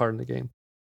a certain part in the game.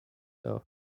 So,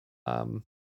 um,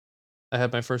 I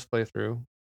had my first playthrough,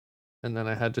 and then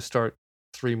I had to start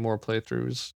 3 more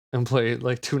playthroughs and play,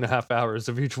 like, 2.5 hours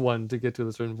of each one to get to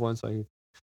the certain point so I could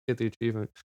get the achievement.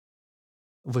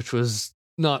 Which was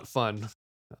not fun.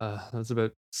 That was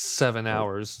about 7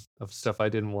 hours of stuff I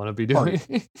didn't wanna be Oh, doing.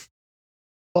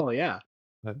 oh yeah.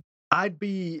 But I'd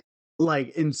be like,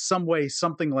 in some way,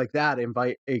 something like that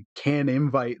it can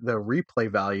invite the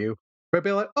replay value. But I'd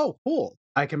be like, oh, cool.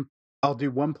 I'll do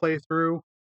one playthrough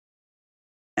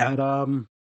at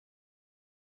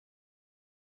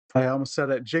I almost said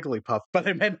at Jigglypuff, but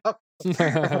I meant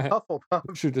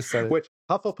Hufflepuff, should've just said it. which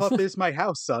Hufflepuff is my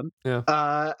house, son. Yeah.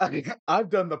 I've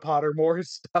done the Pottermore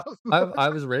stuff. I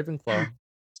was Ravenclaw,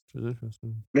 which was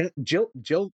interesting.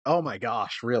 Jill, oh my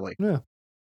gosh, really? Yeah.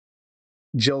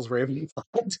 Jill's Ravenclaw.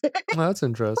 Well, that's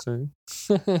interesting.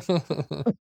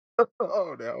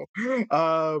 Oh no.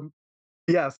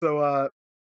 Yeah, so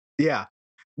yeah.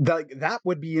 That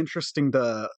would be interesting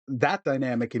to that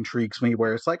dynamic intrigues me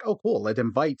where it's like, "Oh, cool." It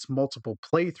invites multiple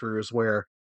playthroughs where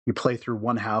you play through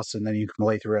one house and then you can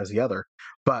play through as the other.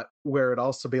 But where it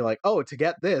also be like, "Oh, to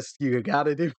get this, you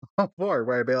gotta do more."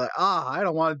 Where I'd be like, "Ah, I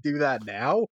don't wanna do that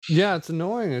now." Yeah, it's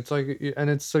annoying. It's like and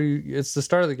it's the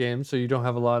start of the game, so you don't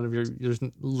have a lot of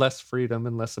less freedom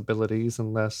and less abilities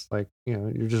and less, like,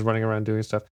 you're just running around doing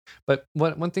stuff. But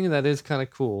one thing that is kinda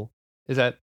cool is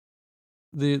that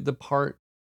the part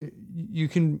you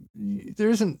can there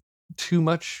isn't too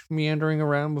much meandering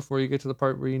around before you get to the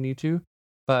part where you need to,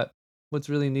 but what's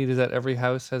really neat is that every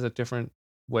house has a different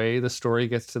way the story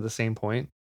gets to the same point.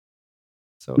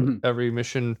 So Mhm. every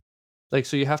mission, like,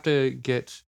 so you have to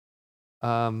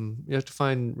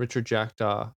find Richard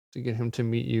Jackdaw to get him to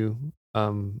meet you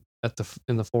in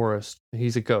the forest.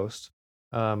 He's a ghost.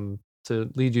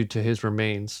 To lead you to his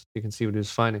remains. You can see what he was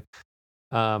finding.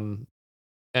 Um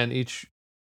and each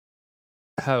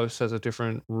house has a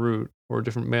different route or a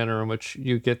different manner in which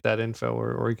you get that info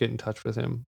or get in touch with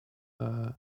him.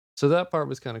 Uh, so that part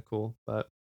was kind of cool, but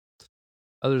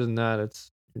other than that,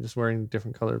 it's you're just wearing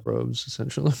different colored robes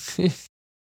essentially.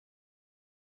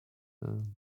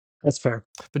 um, That's fair.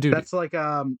 but dude, That's like,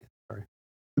 sorry,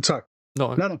 sorry.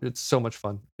 no, No, no. it's so much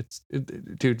fun.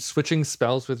 Dude, switching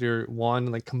spells with your wand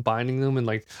and like combining them and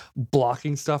like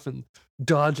blocking stuff and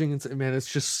dodging and man,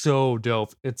 it's just so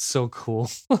dope. It's so cool.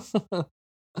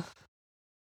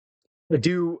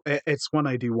 It's one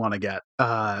I do wanna get.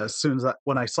 As soon as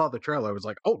when I saw the trailer, I was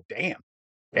like, "Oh, damn.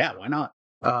 Yeah, why not?"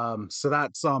 So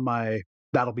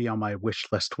that'll be on my wish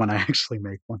list when I actually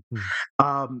make one. Hmm.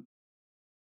 Um,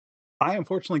 I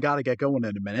unfortunately got to get going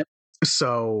in a minute.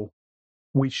 So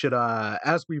we should,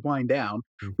 as we wind down,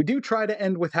 Mm. we do try to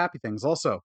end with happy things.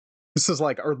 Also, this is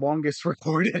like our longest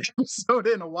recorded episode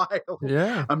in a while.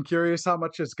 Yeah. I'm curious how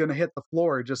much is going to hit the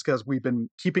floor just because we've been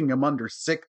keeping them under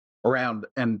around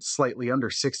and slightly under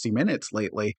 60 minutes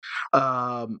lately.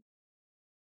 I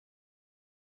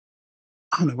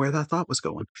don't know where that thought was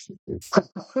going.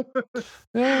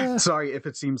 Yeah. Sorry if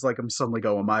it seems like I'm suddenly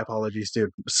going. My apologies,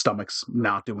 dude. Stomach's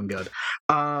not doing good.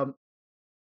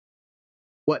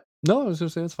 What? No, I was gonna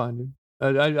say it's fine, dude.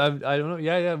 I don't know.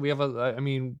 Yeah. We have I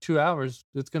mean, 2 hours.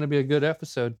 It's gonna be a good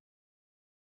episode.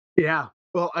 Yeah.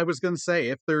 Well, I was gonna say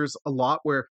if there's a lot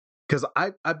where because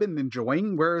I've been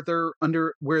enjoying where they're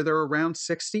around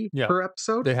 60 Yeah, per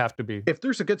episode. they have to be. If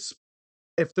there's a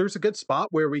good spot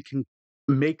where we can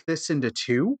make this into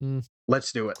 2, Mm.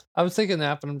 let's do it. I was thinking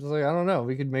that, but I'm just like, I don't know.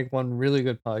 We could make one really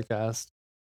good podcast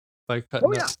by Oh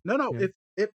cutting yeah. up. No.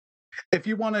 Yeah. If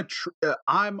you want to,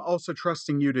 I'm also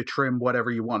trusting you to trim whatever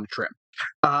you want to trim.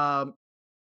 Um,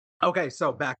 okay,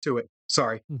 so back to it.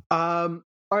 Sorry. Mm.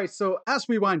 All right. So as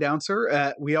we wind down,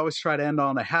 sir, we always try to end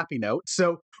on a happy note.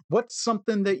 So what's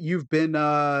something that you've been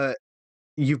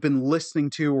listening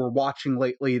to or watching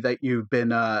lately that you've been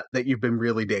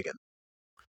really digging?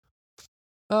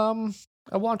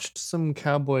 I watched some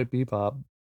Cowboy Bebop.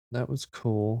 That was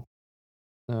cool.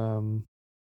 I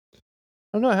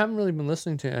don't know. I haven't really been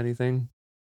listening to anything.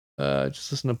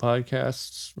 Just listen to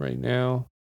podcasts right now.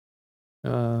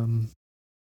 Um,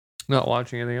 Not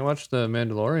watching anything. I watched The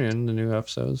Mandalorian, the new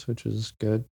episodes, which is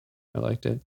good. I liked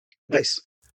it. Nice.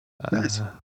 Nice.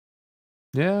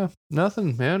 Yeah,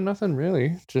 nothing, man. Nothing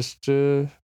really. Just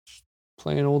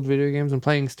playing old video games and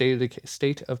playing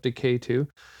State of Decay 2.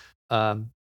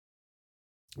 Um,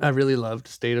 I really loved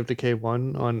State of Decay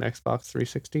 1 on Xbox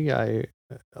 360.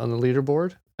 On the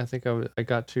leaderboard, I think I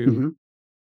got to Mhm.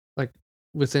 like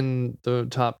within the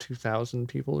top 2,000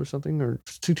 people or something, or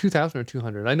 2,000 or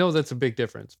 200. I know that's a big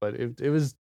difference, but it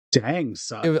was Dang,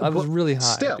 son. I was But really high,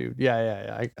 still, dude.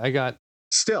 Yeah. I got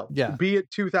yeah. be it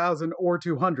 2,000 or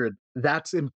 200,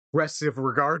 that's impressive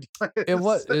regardless.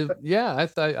 Yeah.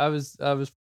 I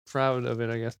was proud of it,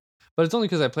 I guess, but it's only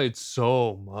because I played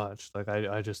so much. Like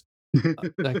I just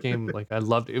that game, like I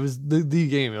loved it. It was the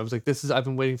game. I was like, this is I've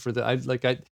been waiting for the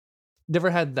I never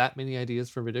had that many ideas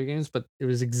for video games, but it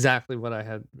was exactly what I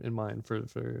had in mind for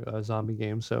a zombie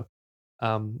game. So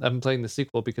I've been playing the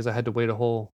sequel because I had to wait a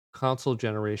whole console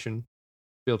generation to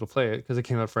be able to play it because it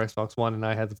came out for Xbox One and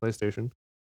I had the PlayStation.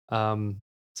 Um,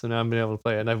 so now I'm being able to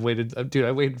play it, and I've waited, dude.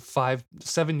 I waited 5,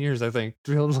 7 years, I think,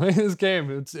 to be able to play this game.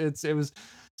 It was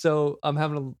so I'm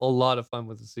having a lot of fun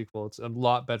with the sequel. It's a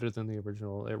lot better than the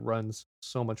original. It runs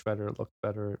so much better. It looks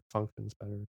better. It functions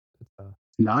better. It's,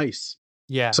 Nice.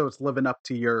 yeah. So it's living up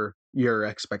to your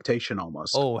expectation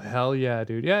almost. Oh hell yeah,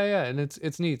 dude. Yeah, and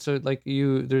it's neat. So like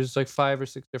there's like 5 or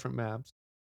 6 different maps.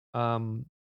 Um,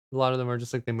 a lot of them are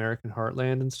just like the American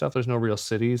heartland and stuff. There's no real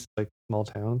cities, like small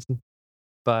towns.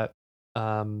 But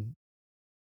um,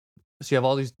 so you have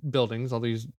all these buildings, all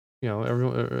these,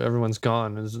 everyone's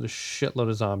gone. There's a shitload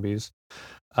of zombies,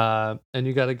 and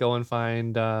you got to go and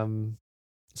find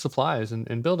supplies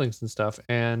and buildings and stuff.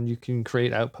 And you can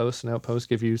create outposts, and outposts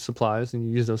give you supplies, and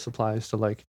you use those supplies to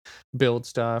like build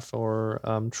stuff or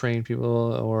train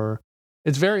people. Or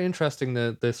it's very interesting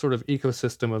the sort of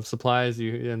ecosystem of supplies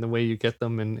and the way you get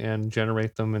them and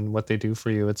generate them and what they do for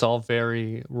you. It's all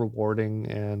very rewarding,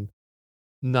 and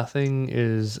nothing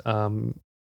is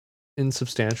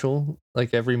insubstantial.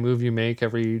 Like every move you make,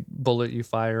 every bullet you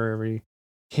fire, every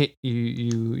hit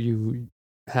you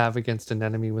have against an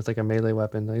enemy with like a melee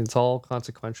weapon, like, it's all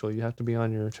consequential. You have to be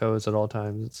on your toes at all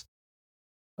times. It's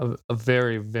a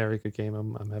very very good game.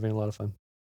 I'm having a lot of fun.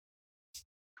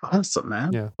 Awesome,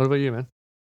 man. Yeah. What about you, man?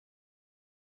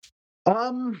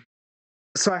 Um,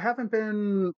 so I haven't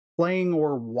been playing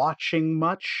or watching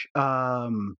much.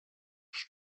 When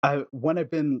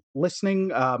I've been listening,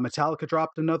 Metallica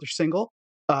dropped another single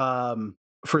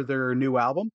for their new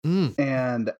album, Mm.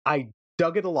 and I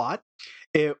dug it a lot.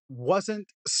 It wasn't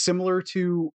similar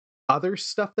to other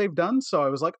stuff they've done, so I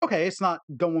was like, okay, it's not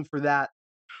going for that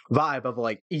vibe of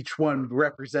like each one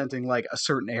representing like a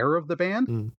certain era of the band.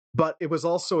 Mm. But it was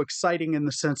also exciting in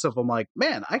the sense of I'm like,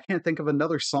 man, I can't think of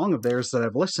another song of theirs that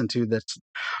I've listened to that's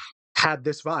had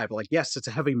this vibe. Like, yes, it's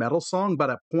a heavy metal song, but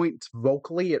at points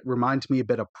vocally, it reminds me a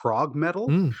bit of prog metal,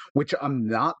 Mm. which I'm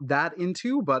not that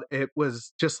into, but it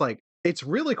was just like, it's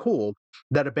really cool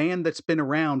that a band that's been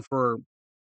around for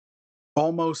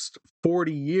almost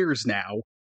 40 years now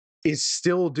is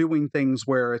still doing things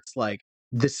where it's like,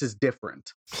 this is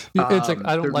different. It's like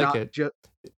I don't They're like not it, just,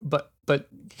 but but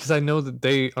because I know that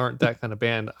they aren't that kind of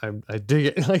band, I dig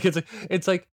it. Like, it's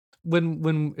like when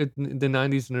in the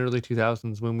 '90s and early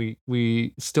 2000s, when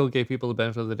we still gave people the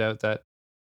benefit of the doubt that,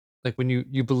 like, when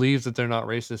you believe that they're not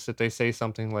racist, if they say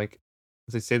something like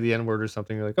if they say the N-word or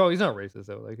something, you're like, "Oh, he's not racist,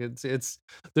 though." Like, it's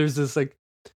there's this, like,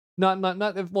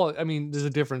 not if well, I mean, there's a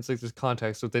difference, like, there's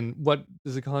context within what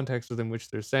is the context within which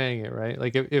they're saying it, right?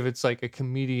 Like, if it's, like, a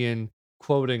comedian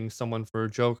quoting someone for a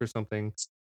joke or something,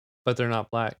 but they're not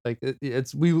black, like,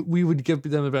 it's we would give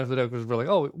them the benefit of the doubt because 'cause we're like,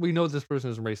 "Oh, we know this person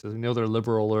isn't racist, we know they're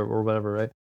liberal or whatever," right?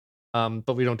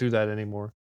 But we don't do that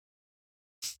anymore.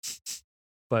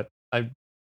 But I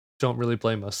don't really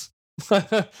blame us. I'm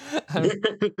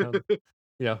um,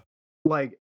 yeah.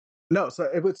 Like, no, so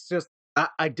it was just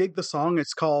I dig the song.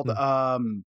 It's called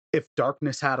Mm. If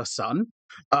Darkness Had a Sun.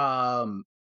 Um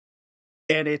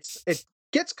and it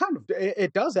gets kind of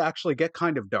it does actually get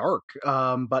kind of dark.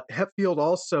 But Hetfield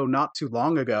also not too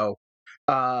long ago,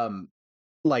 um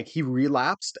like he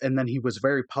relapsed and then he was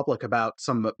very public about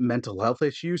some mental health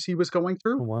issues he was going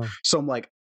through. Oh, wow. So I'm like,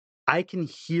 I can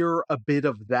hear a bit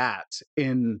of that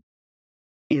in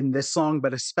this song,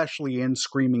 but especially in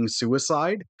Screaming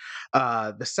Suicide,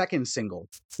 the second single,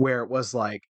 where it was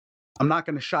like, I'm not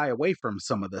going to shy away from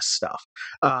some of this stuff.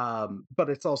 But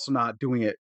it's also not doing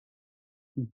it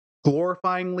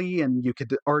glorifyingly, and you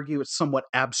could argue it's somewhat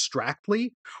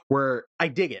abstractly, where I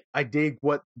dig it. I dig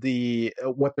what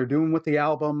they're doing with the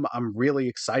album. I'm really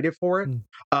excited for it.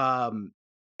 Mm.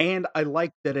 And I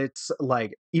like that it's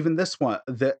like, even this one,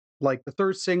 that like the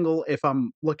third single, if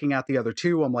I'm looking at the other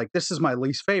two, I'm like, this is my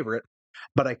least favorite,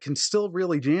 but I can still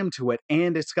really jam to it.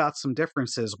 And it's got some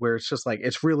differences where it's just like,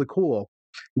 it's really cool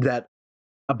that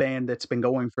a band that's been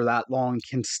going for that long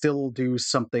can still do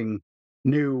something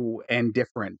new and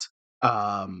different.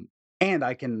 Um, and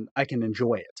I can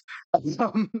enjoy it.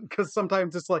 Because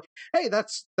sometimes it's like, hey,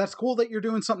 that's cool that you're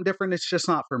doing something different. It's just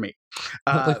not for me.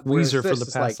 Like Whereas Weezer for the this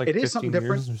is like, past, like, it is something 15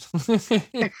 different. years or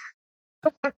something.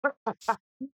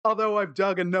 Although I've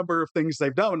dug a number of things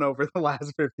they've done over the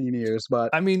last 15 years.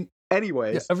 But I mean, yeah,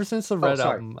 anyways, ever since the oh, Red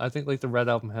sorry. Album, I think, like, the Red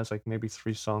Album has, like, maybe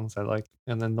 3 songs I like,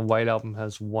 and then the White Album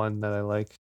has 1 that I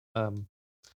like, um,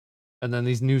 and then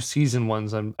these new season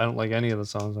ones, I don't like any of the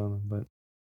songs on them, but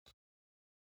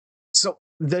So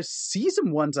the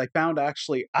season ones I found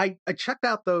actually, I checked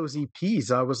out those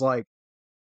EPs. I was like,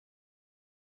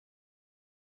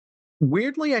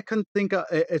 weirdly, I couldn't think of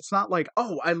it's not like,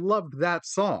 "Oh, I loved that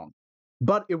song."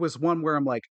 But it was one where I'm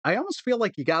like, I almost feel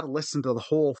like you gotta listen to the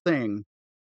whole thing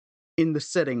in the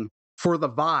sitting for the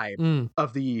vibe mm,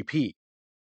 of the EP.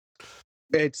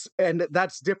 And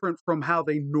that's different from how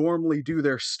they normally do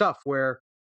their stuff, where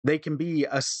they can be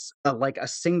like a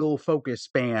single focus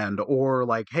band, or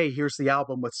like, "Hey, here's the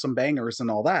album with some bangers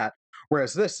and all that."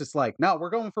 Whereas this, it's like, "No, we're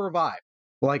going for a vibe."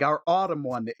 Like, our autumn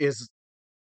one is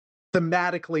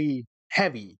thematically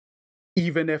heavy,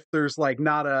 even if there's like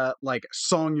not a like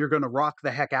song you're gonna rock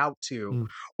the heck out to, mm.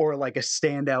 or like a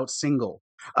standout single.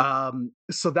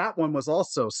 So that one was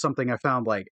also something I found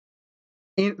like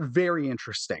very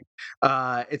interesting.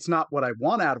 It's not what I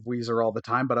want out of Weezer all the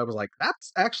time, but I was like,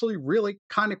 that's actually really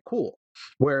kind of cool,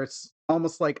 where it's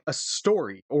almost like a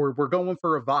story, or we're going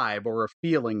for a vibe or a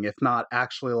feeling, if not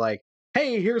actually like,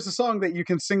 hey, here's a song that you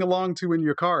can sing along to in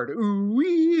your car, ooh,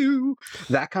 wee, ooh,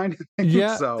 that kind of thing.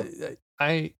 Yeah, So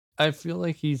I feel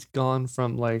like he's gone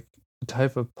from, like, a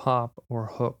type of pop or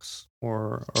hooks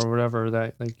or whatever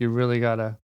that, like, you really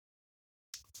gotta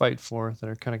fight for that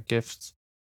are kinda gifts,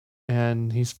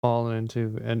 and he's fallen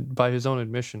into and by his own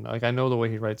admission, like, I know the way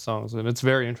he writes songs, and it's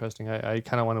very interesting. I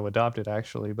kinda want to adopt it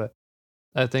actually, but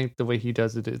I think the way he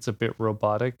does it, it's a bit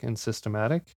robotic and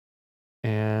systematic,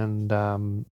 and,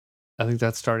 I think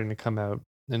that's starting to come out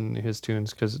in his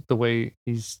tunes because the way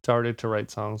he started to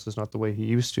write songs is not the way he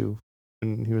used to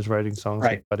when he was writing songs like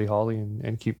right. Buddy Holly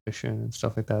and Keep Fishing and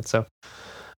stuff like that, so,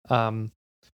 um,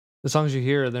 the songs you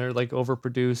hear, they're, like,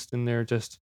 overproduced and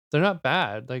they're not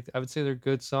bad, like, I would say they're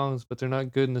good songs, but they're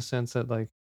not good in the sense that, like,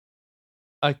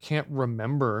 I can't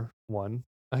remember one.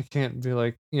 I can't be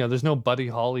like, there's no Buddy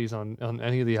Hollies on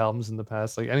any of the albums in the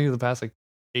past, like, any of the past, like,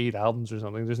 8 albums or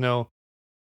something. There's no,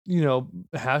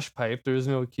 Hash Pipe, there's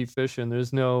no Keep Fishing,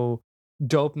 there's no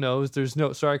Dope Nose, there's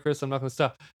no sorry, Chris, I'm not gonna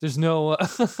stop. There's no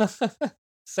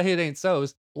Say It Ain't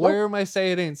So's. Well, Where are my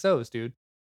Say It Ain't So's, dude?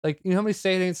 Like, you know how many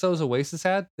Say It Ain't So's Oasis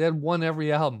had? They had 1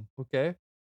 every album, okay?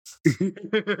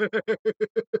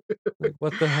 Like,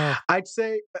 what the hell? I'd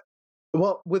say,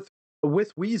 well, with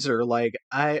Weezer, like,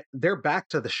 I their Back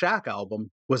to the Shack album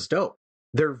was dope.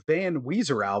 Their Van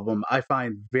Weezer album I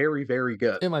find very, very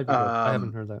good. It might be good. I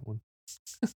haven't heard that one.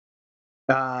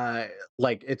 Uh,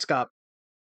 like, it's got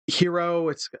Hero,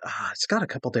 it's got a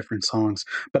couple different songs,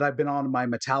 but I've been on my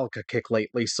Metallica kick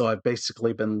lately, so I've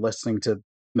basically been listening to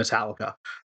Metallica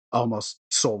almost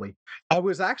solely. I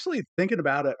was actually thinking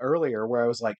about it earlier where I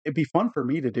was like, it'd be fun for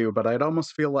me to do, but I'd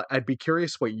almost feel like I'd be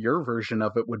curious what your version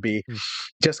of it would be, Mm,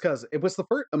 just because it was the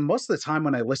first, most of the time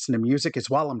when I listen to music is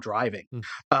while I'm driving. mm.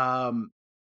 Um,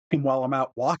 and while I'm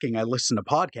out walking, I listen to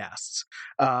podcasts.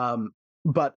 Um,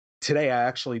 but today I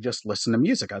actually just listen to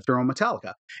music. I throw on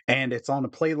Metallica, and it's on a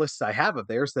playlist I have of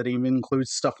theirs that even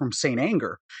includes stuff from Saint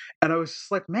Anger. And I was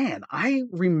just like, man, I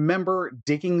remember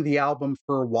digging the album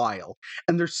for a while,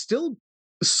 and there's still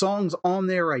songs on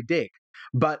there I dig.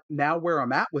 But now where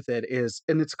I'm at with it is,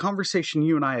 and it's a conversation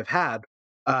you and I have had,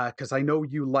 because I know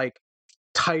you like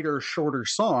tighter, shorter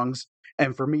songs.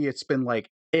 And for me, it's been like,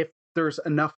 if there's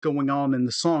enough going on in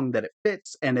the song that it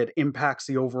fits and it impacts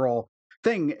the overall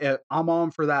thing, I'm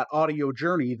on for that audio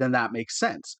journey, then that makes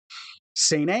sense.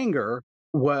 Saint Anger,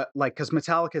 what like because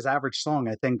Metallica's average song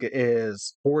I think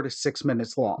is 4 to 6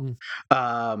 minutes long.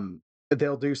 Mm.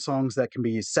 They'll do songs that can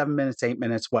be 7 minutes, 8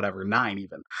 minutes, whatever, nine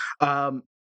even. Um,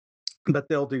 but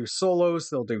they'll do solos,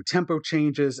 they'll do tempo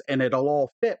changes, and it'll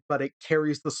all fit, but it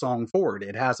carries the song forward.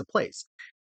 It has a place.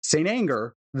 Saint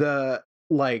Anger, the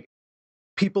like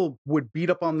people would beat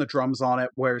up on the drums on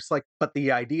it, where it's like, but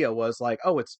the idea was like,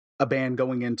 oh, it's a band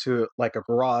going into like a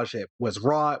garage. It was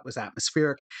raw, it was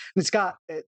atmospheric, and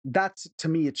that's to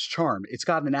me its charm. It's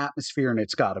got an atmosphere and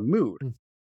it's got a mood. Mm.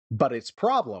 But its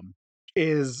problem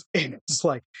is it's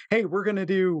like, hey, we're gonna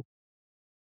do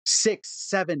 6,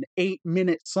 7, 8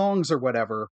 minute songs or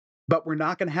whatever, but we're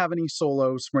not going to have any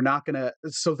solos. We're not going to,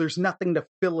 so there's nothing to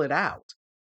fill it out.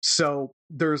 So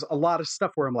there's a lot of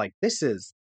stuff where I'm like,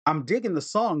 I'm digging the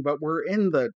song, but we're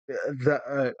in the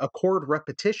chord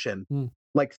repetition, Mm.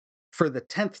 like for the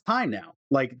 10th time now.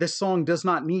 Like this song does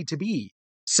not need to be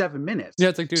 7 minutes. Yeah,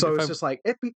 it's like, dude, So if it's I just like,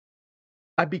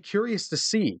 I'd be curious to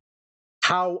see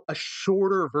how a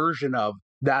shorter version of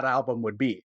that album would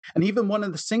be. And even one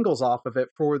of the singles off of it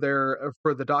for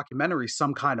the documentary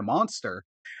Some Kind of Monster,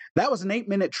 that was an 8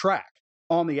 minute track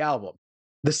on the album.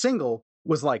 The single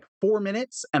was like 4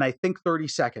 minutes and I think 30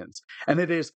 seconds. And it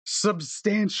is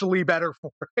substantially better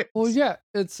for it. well, yeah,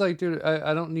 it's like, dude,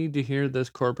 I don't need to hear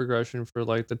this chord progression for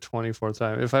like the 24th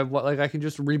time. If like, I can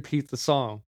just repeat the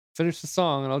song, finish the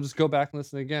song, and I'll just go back and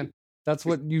listen again. That's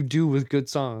what you do with good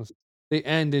songs. They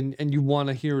end and you want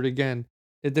to hear it again.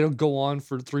 They don't go on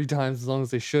for 3 times as long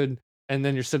as they should, and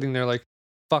then you're sitting there like,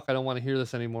 fuck, I don't want to hear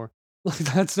this anymore. Like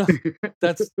that's not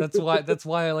that's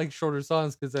why I like shorter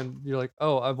songs, because then you're like,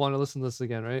 oh, I want to listen to this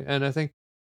again, right? And I think,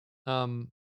 um,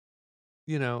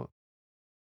 you know,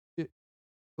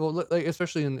 well, like,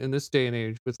 especially in this day and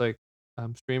age with, like,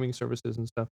 streaming services and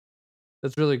stuff,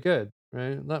 that's really good,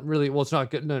 right? Not really, well, it's not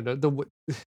good, no, no,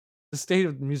 the state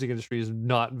of the music industry is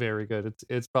not very good.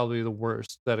 It's probably the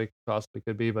worst that it possibly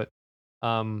could be, but,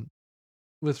 um,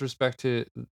 with respect to,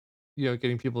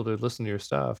 getting people to listen to your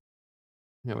stuff,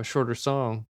 a shorter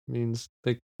song means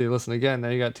they listen again, now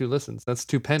you got 2 listens, that's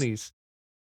 2 pennies.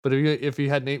 But if you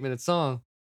had an 8-minute song,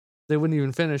 they wouldn't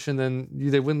even finish, and then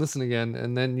they wouldn't listen again,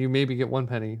 and then you maybe get 1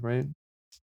 penny, right?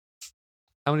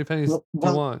 How many pennies well, do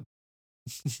you well, want?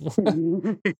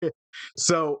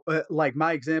 so like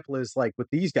my example is like with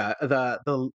these guys,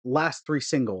 the last three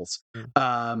singles, Mm,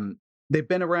 um they've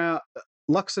been around.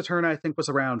 Lux Eterna I think was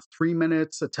around 3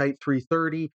 minutes, a tight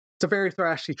 3:30. It's a very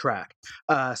thrashy track.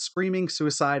 Screaming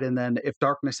Suicide, and then If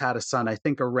Darkness Had a Sun I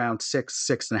think around 6,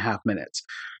 6.5 minutes.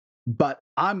 But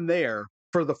I'm there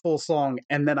for the full song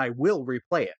and then I will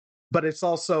replay it. But it's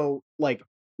also like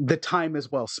the time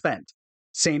is well spent.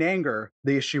 Saint Anger,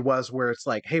 the issue was where it's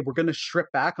like, hey, we're going to strip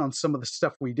back on some of the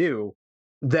stuff we do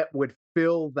that would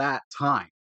fill that time.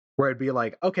 Where I'd be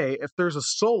like, okay, if there's a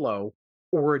solo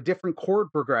or a different chord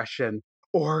progression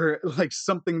or like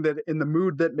something that in the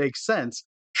mood that makes sense,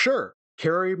 sure,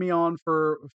 carry me on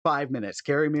for 5 minutes,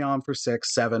 carry me on for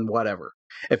 6, 7, whatever.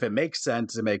 If it makes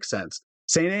sense, it makes sense.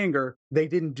 Saint Anger, they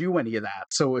didn't do any of that.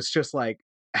 So it's just like,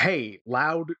 hey,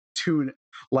 loud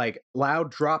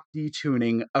drop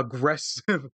detuning,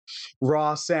 aggressive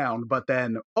raw sound, but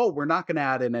then, oh, we're not going to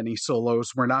add in any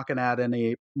solos. We're not going to add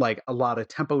any, like, a lot of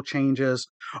tempo changes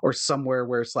or somewhere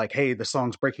where it's like, hey, the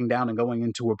song's breaking down and going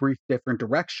into a brief different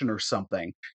direction or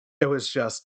something. It was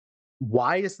just,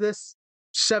 why is this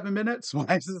 7 minutes?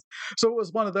 Why is this? So it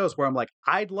was one of those where I'm like,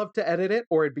 I'd love to edit it,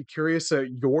 or I'd be curious at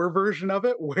your version of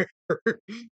it, where,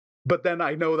 but then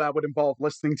I know that would involve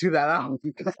listening to that album.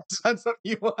 That's not something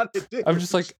you want to do. I'm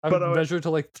just like, I But would measure to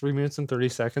like 3 minutes and 30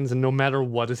 seconds, and no matter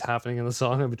what is happening in the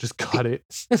song, I would just cut it.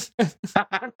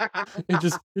 It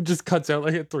just cuts out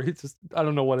like at 3. It's just, I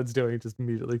don't know what it's doing. It just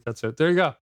immediately cuts out. There you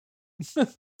go.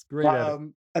 It's Great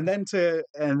edit. And then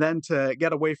to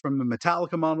get away from the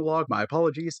Metallica monologue, my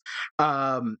apologies.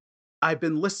 I've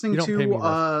been listening You don't pay to me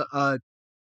enough.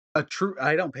 a true.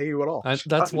 I don't pay you at all.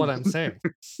 That's what I'm saying.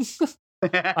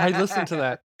 I listened to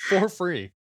that for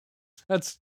free.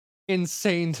 That's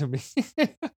insane to me.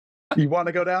 You want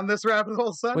to go down this rabbit hole,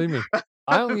 What son? do you mean?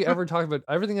 I only ever talk about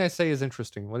everything I say is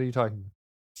interesting. What are you talking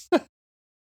about?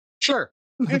 Sure.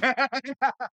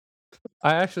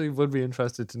 I actually would be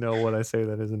interested to know what I say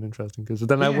that isn't interesting, because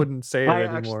then I wouldn't say it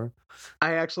anymore.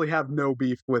 I actually have no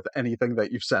beef with anything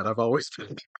that you've said. I've always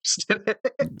been interested in it.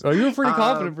 Oh, you were pretty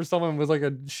confident for someone with like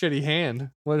a shitty hand.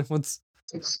 What's?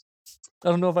 I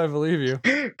don't know if I believe you.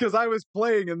 Because I was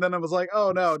playing and then I was like,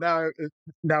 oh no, now I was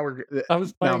now playing I'm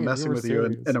it. You messing were with you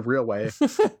serious. in a real way.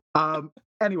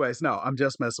 Anyways, no, I'm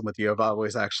just messing with you. I've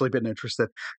always actually been interested.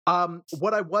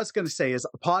 What I was going to say is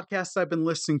a podcast I've been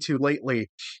listening to lately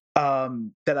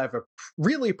that I've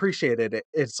really appreciated.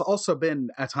 It's also been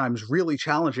at times really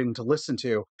challenging to listen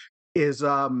to is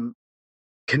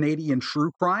Canadian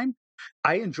true crime.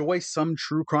 I enjoy some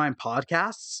true crime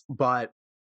podcasts, but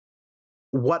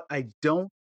what I don't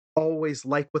always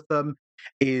like with them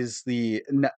is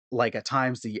like at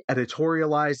times the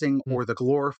editorializing or the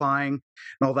glorifying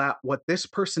and all that. What this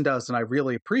person does, and I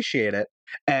really appreciate it.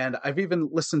 And I've even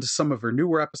listened to some of her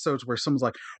newer episodes where someone's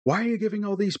like, why are you giving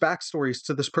all these backstories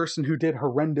to this person who did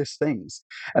horrendous things?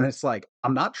 And it's like,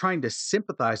 I'm not trying to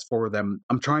sympathize for them.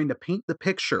 I'm trying to paint the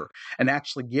picture and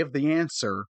actually give the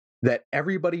answer that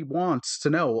everybody wants to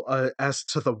know as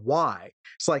to the why.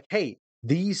 It's like, hey,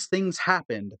 these things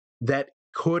happened that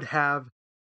could have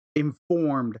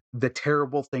informed the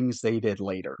terrible things they did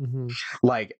later.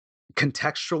 Like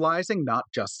contextualizing, not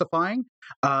justifying.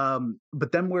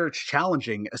 But then where it's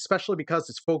challenging, especially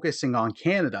because it's focusing on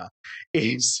Canada,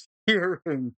 is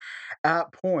hearing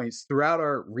at points throughout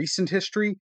our recent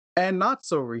history and not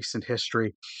so recent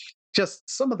history just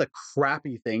some of the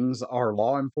crappy things our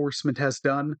law enforcement has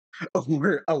done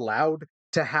or allowed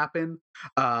to happen,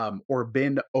 or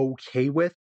been okay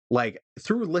with. Like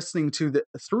through listening to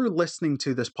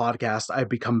this podcast, I've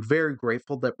become very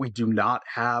grateful that we do not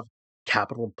have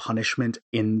capital punishment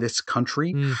in this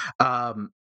country.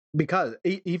 Because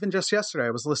even just yesterday,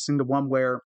 I was listening to one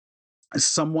where a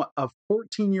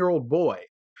 14-year-old boy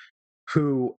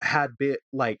who had been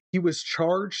like he was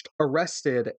charged,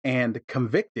 arrested, and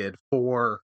convicted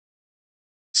for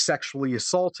sexually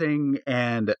assaulting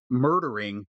and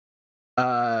murdering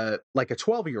like a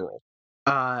 12-year-old.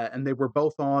 And they were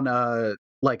both on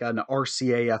like an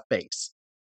RCAF base.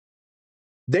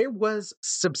 There was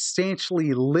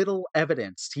substantially little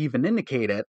evidence to even indicate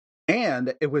it.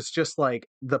 And it was just like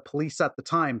the police at the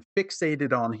time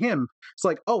fixated on him. It's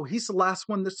like, oh, he's the last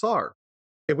one that saw her.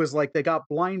 It was like they got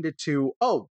blinded to,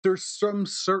 oh, there's some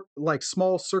like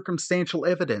small circumstantial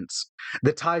evidence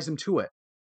that ties him to it.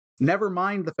 Never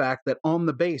mind the fact that on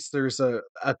the base there's a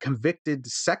convicted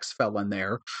sex felon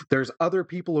there. There's other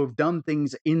people who've done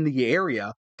things in the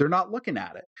area. They're not looking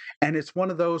at it. And it's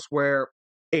one of those where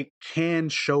it can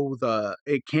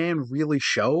really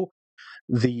show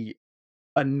the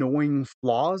annoying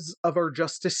flaws of our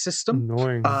justice system.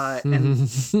 Annoying. And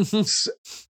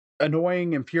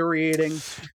annoying, infuriating,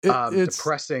 it's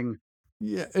depressing.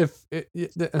 Yeah, if if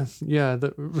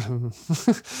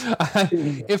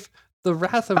the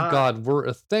wrath of God were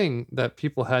a thing that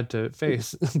people had to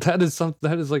face, that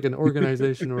is like an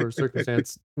organization or a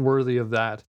circumstance worthy of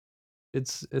that.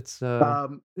 It's I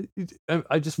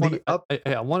just want to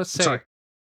I want to say Sorry.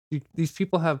 these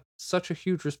people have such a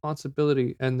huge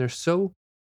responsibility and they're so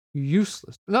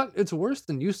useless. Not it's worse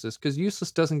than useless, because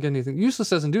useless doesn't get anything. Useless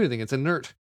doesn't do anything. It's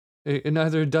inert. It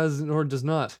neither does nor does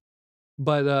not.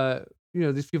 But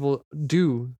these people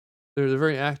do. They're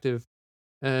very active,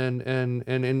 and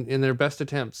in their best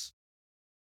attempts,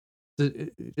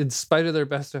 in spite of their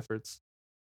best efforts,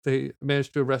 they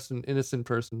managed to arrest an innocent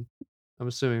person. I'm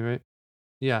assuming, right?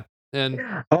 Yeah,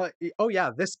 and Oh yeah,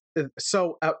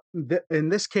 in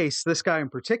this case, this guy in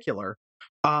particular,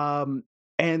 and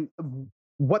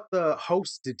what the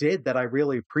host did that I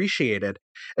really appreciated,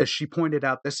 as she pointed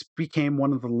out, this became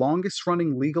one of the longest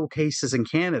running legal cases in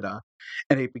Canada,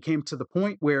 and it became to the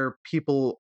point where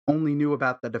people only knew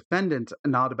about the defendant,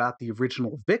 not about the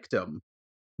original victim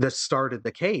that started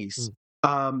the case.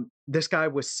 This guy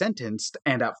was sentenced,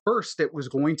 and at first he was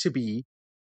going to be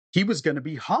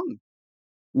hung.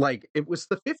 Like it was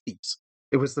the 50s.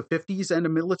 It was the 50s and a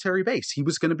military base. He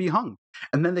was going to be hung.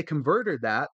 And then they converted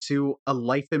that to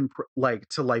life in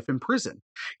prison.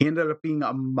 He ended up being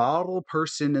a model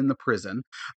person in the prison.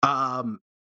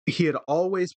 he had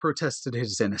always protested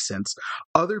his innocence.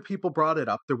 Other people brought it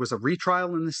up. There was a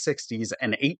retrial in the 60s,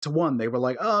 and 8-1, they were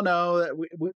like, oh no,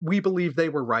 we believe they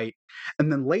were right.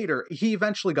 And then later, he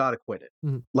eventually got acquitted.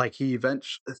 Mhm. Like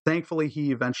thankfully,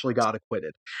 he eventually got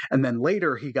acquitted. And then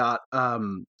later, he got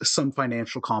some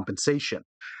financial compensation.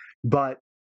 But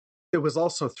it was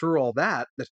also through all that,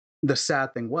 the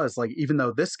sad thing was, like, even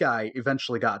though this guy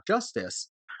eventually got justice,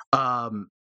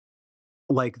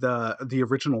 like the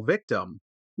original victim,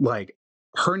 like,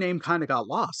 her name kind of got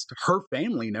lost. Her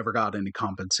family never got any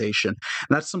compensation. And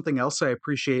that's something else I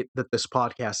appreciate that this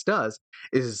podcast does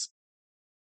is,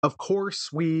 of course,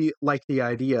 we like the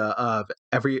idea of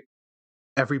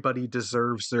everybody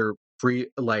deserves their free,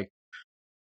 like,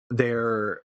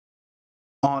 their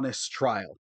honest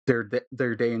trial, their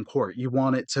day in court. You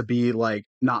want it to be like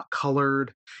not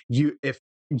colored. If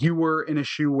you were in a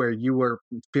shoe where you were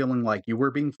feeling like you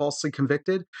were being falsely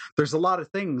convicted, there's a lot of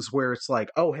things where it's like,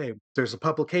 oh hey, there's a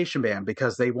publication ban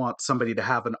because they want somebody to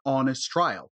have an honest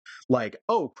trial. Like,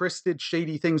 oh, Chris did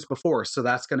shady things before, so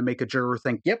that's going to make a juror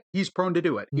think, yep, he's prone to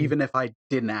do it, even if I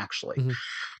didn't actually. Mhm.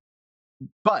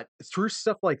 But through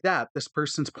stuff like that, this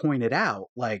person's pointed out,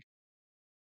 like,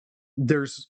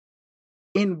 there's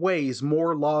in ways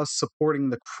more laws supporting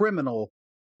the criminal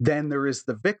than there is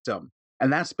the victim.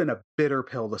 And that's been a bitter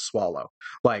pill to swallow.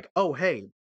 Like, oh, hey,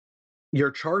 you're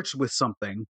charged with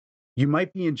something. You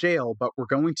might be in jail, but we're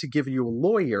going to give you a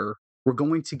lawyer. We're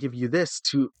going to give you this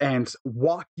and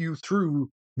walk you through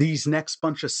these next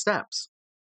bunch of steps.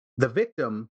 The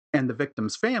victim and the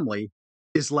victim's family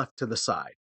is left to the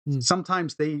side.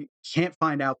 Sometimes they can't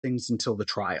find out things until the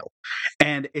trial.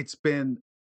 And it's been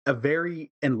a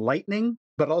very enlightening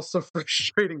but also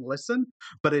frustrating listen,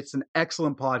 but it's an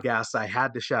excellent podcast. I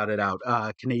had to shout it out.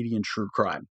 Canadian True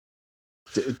Crime.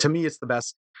 To me, it's the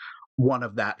best one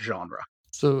of that genre.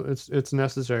 So it's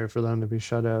necessary for them to be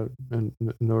shut out in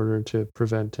order to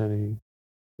prevent any,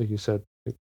 like you said,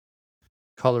 like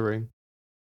coloring.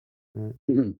 Right.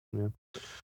 Mhm. Yeah.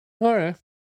 All right.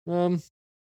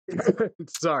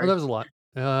 Sorry. Well, that was a lot.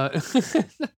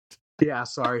 Yeah,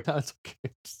 sorry. That's okay.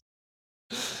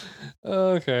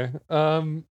 Okay.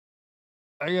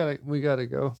 We gotta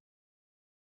go.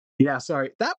 Yeah,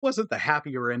 sorry. That wasn't the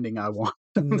happier ending I want.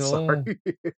 I'm No, sorry.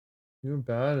 you're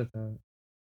bad at that.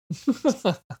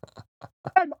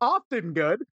 I'm often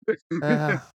good.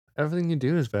 Everything you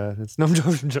do is bad. It's no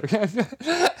joke. I'm joking.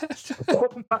 Oh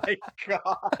my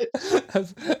god.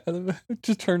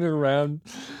 Just turn it around.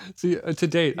 See, to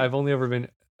date, I've only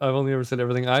ever said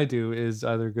everything I do is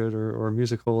either good or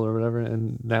musical or whatever,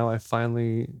 and now I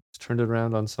finally turned it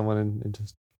around on someone and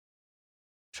just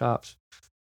chopped.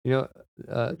 You know,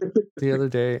 the other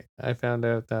day I found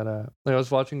out that like I was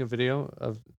watching a video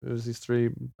of it was these three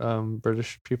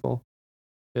British people,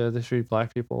 yeah, the three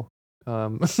black people,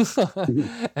 and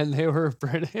they were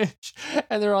British,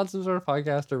 and they're on some sort of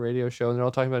podcast or radio show, and they're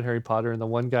all talking about Harry Potter, and the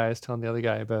one guy is telling the other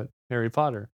guy about Harry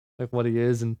Potter, like what he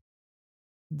is, and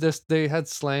they had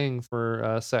slang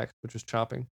for sex, which was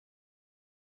chopping,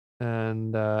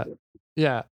 and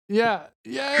yeah.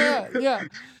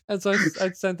 And so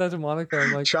I sent that to Monica.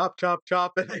 I'm like, Chop, chop,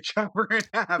 chop, and they chop her in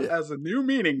half yeah, has a new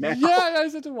meaning now. yeah. I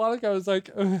said to Monica,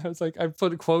 I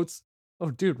put quotes. Oh,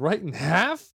 dude, right in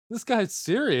half. This guy's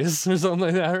serious or something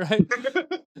like that, right?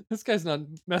 This guy's not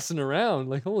messing around.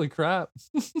 Like, holy crap.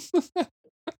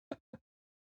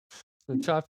 So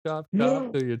chop, chop,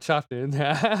 chop till you chopped it in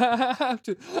half.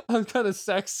 I'm kind of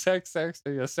sex till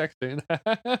you sex it in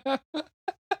half.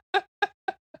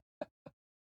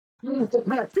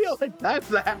 I feel like that's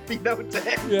the happy note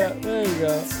to end. Yeah, there you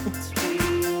go.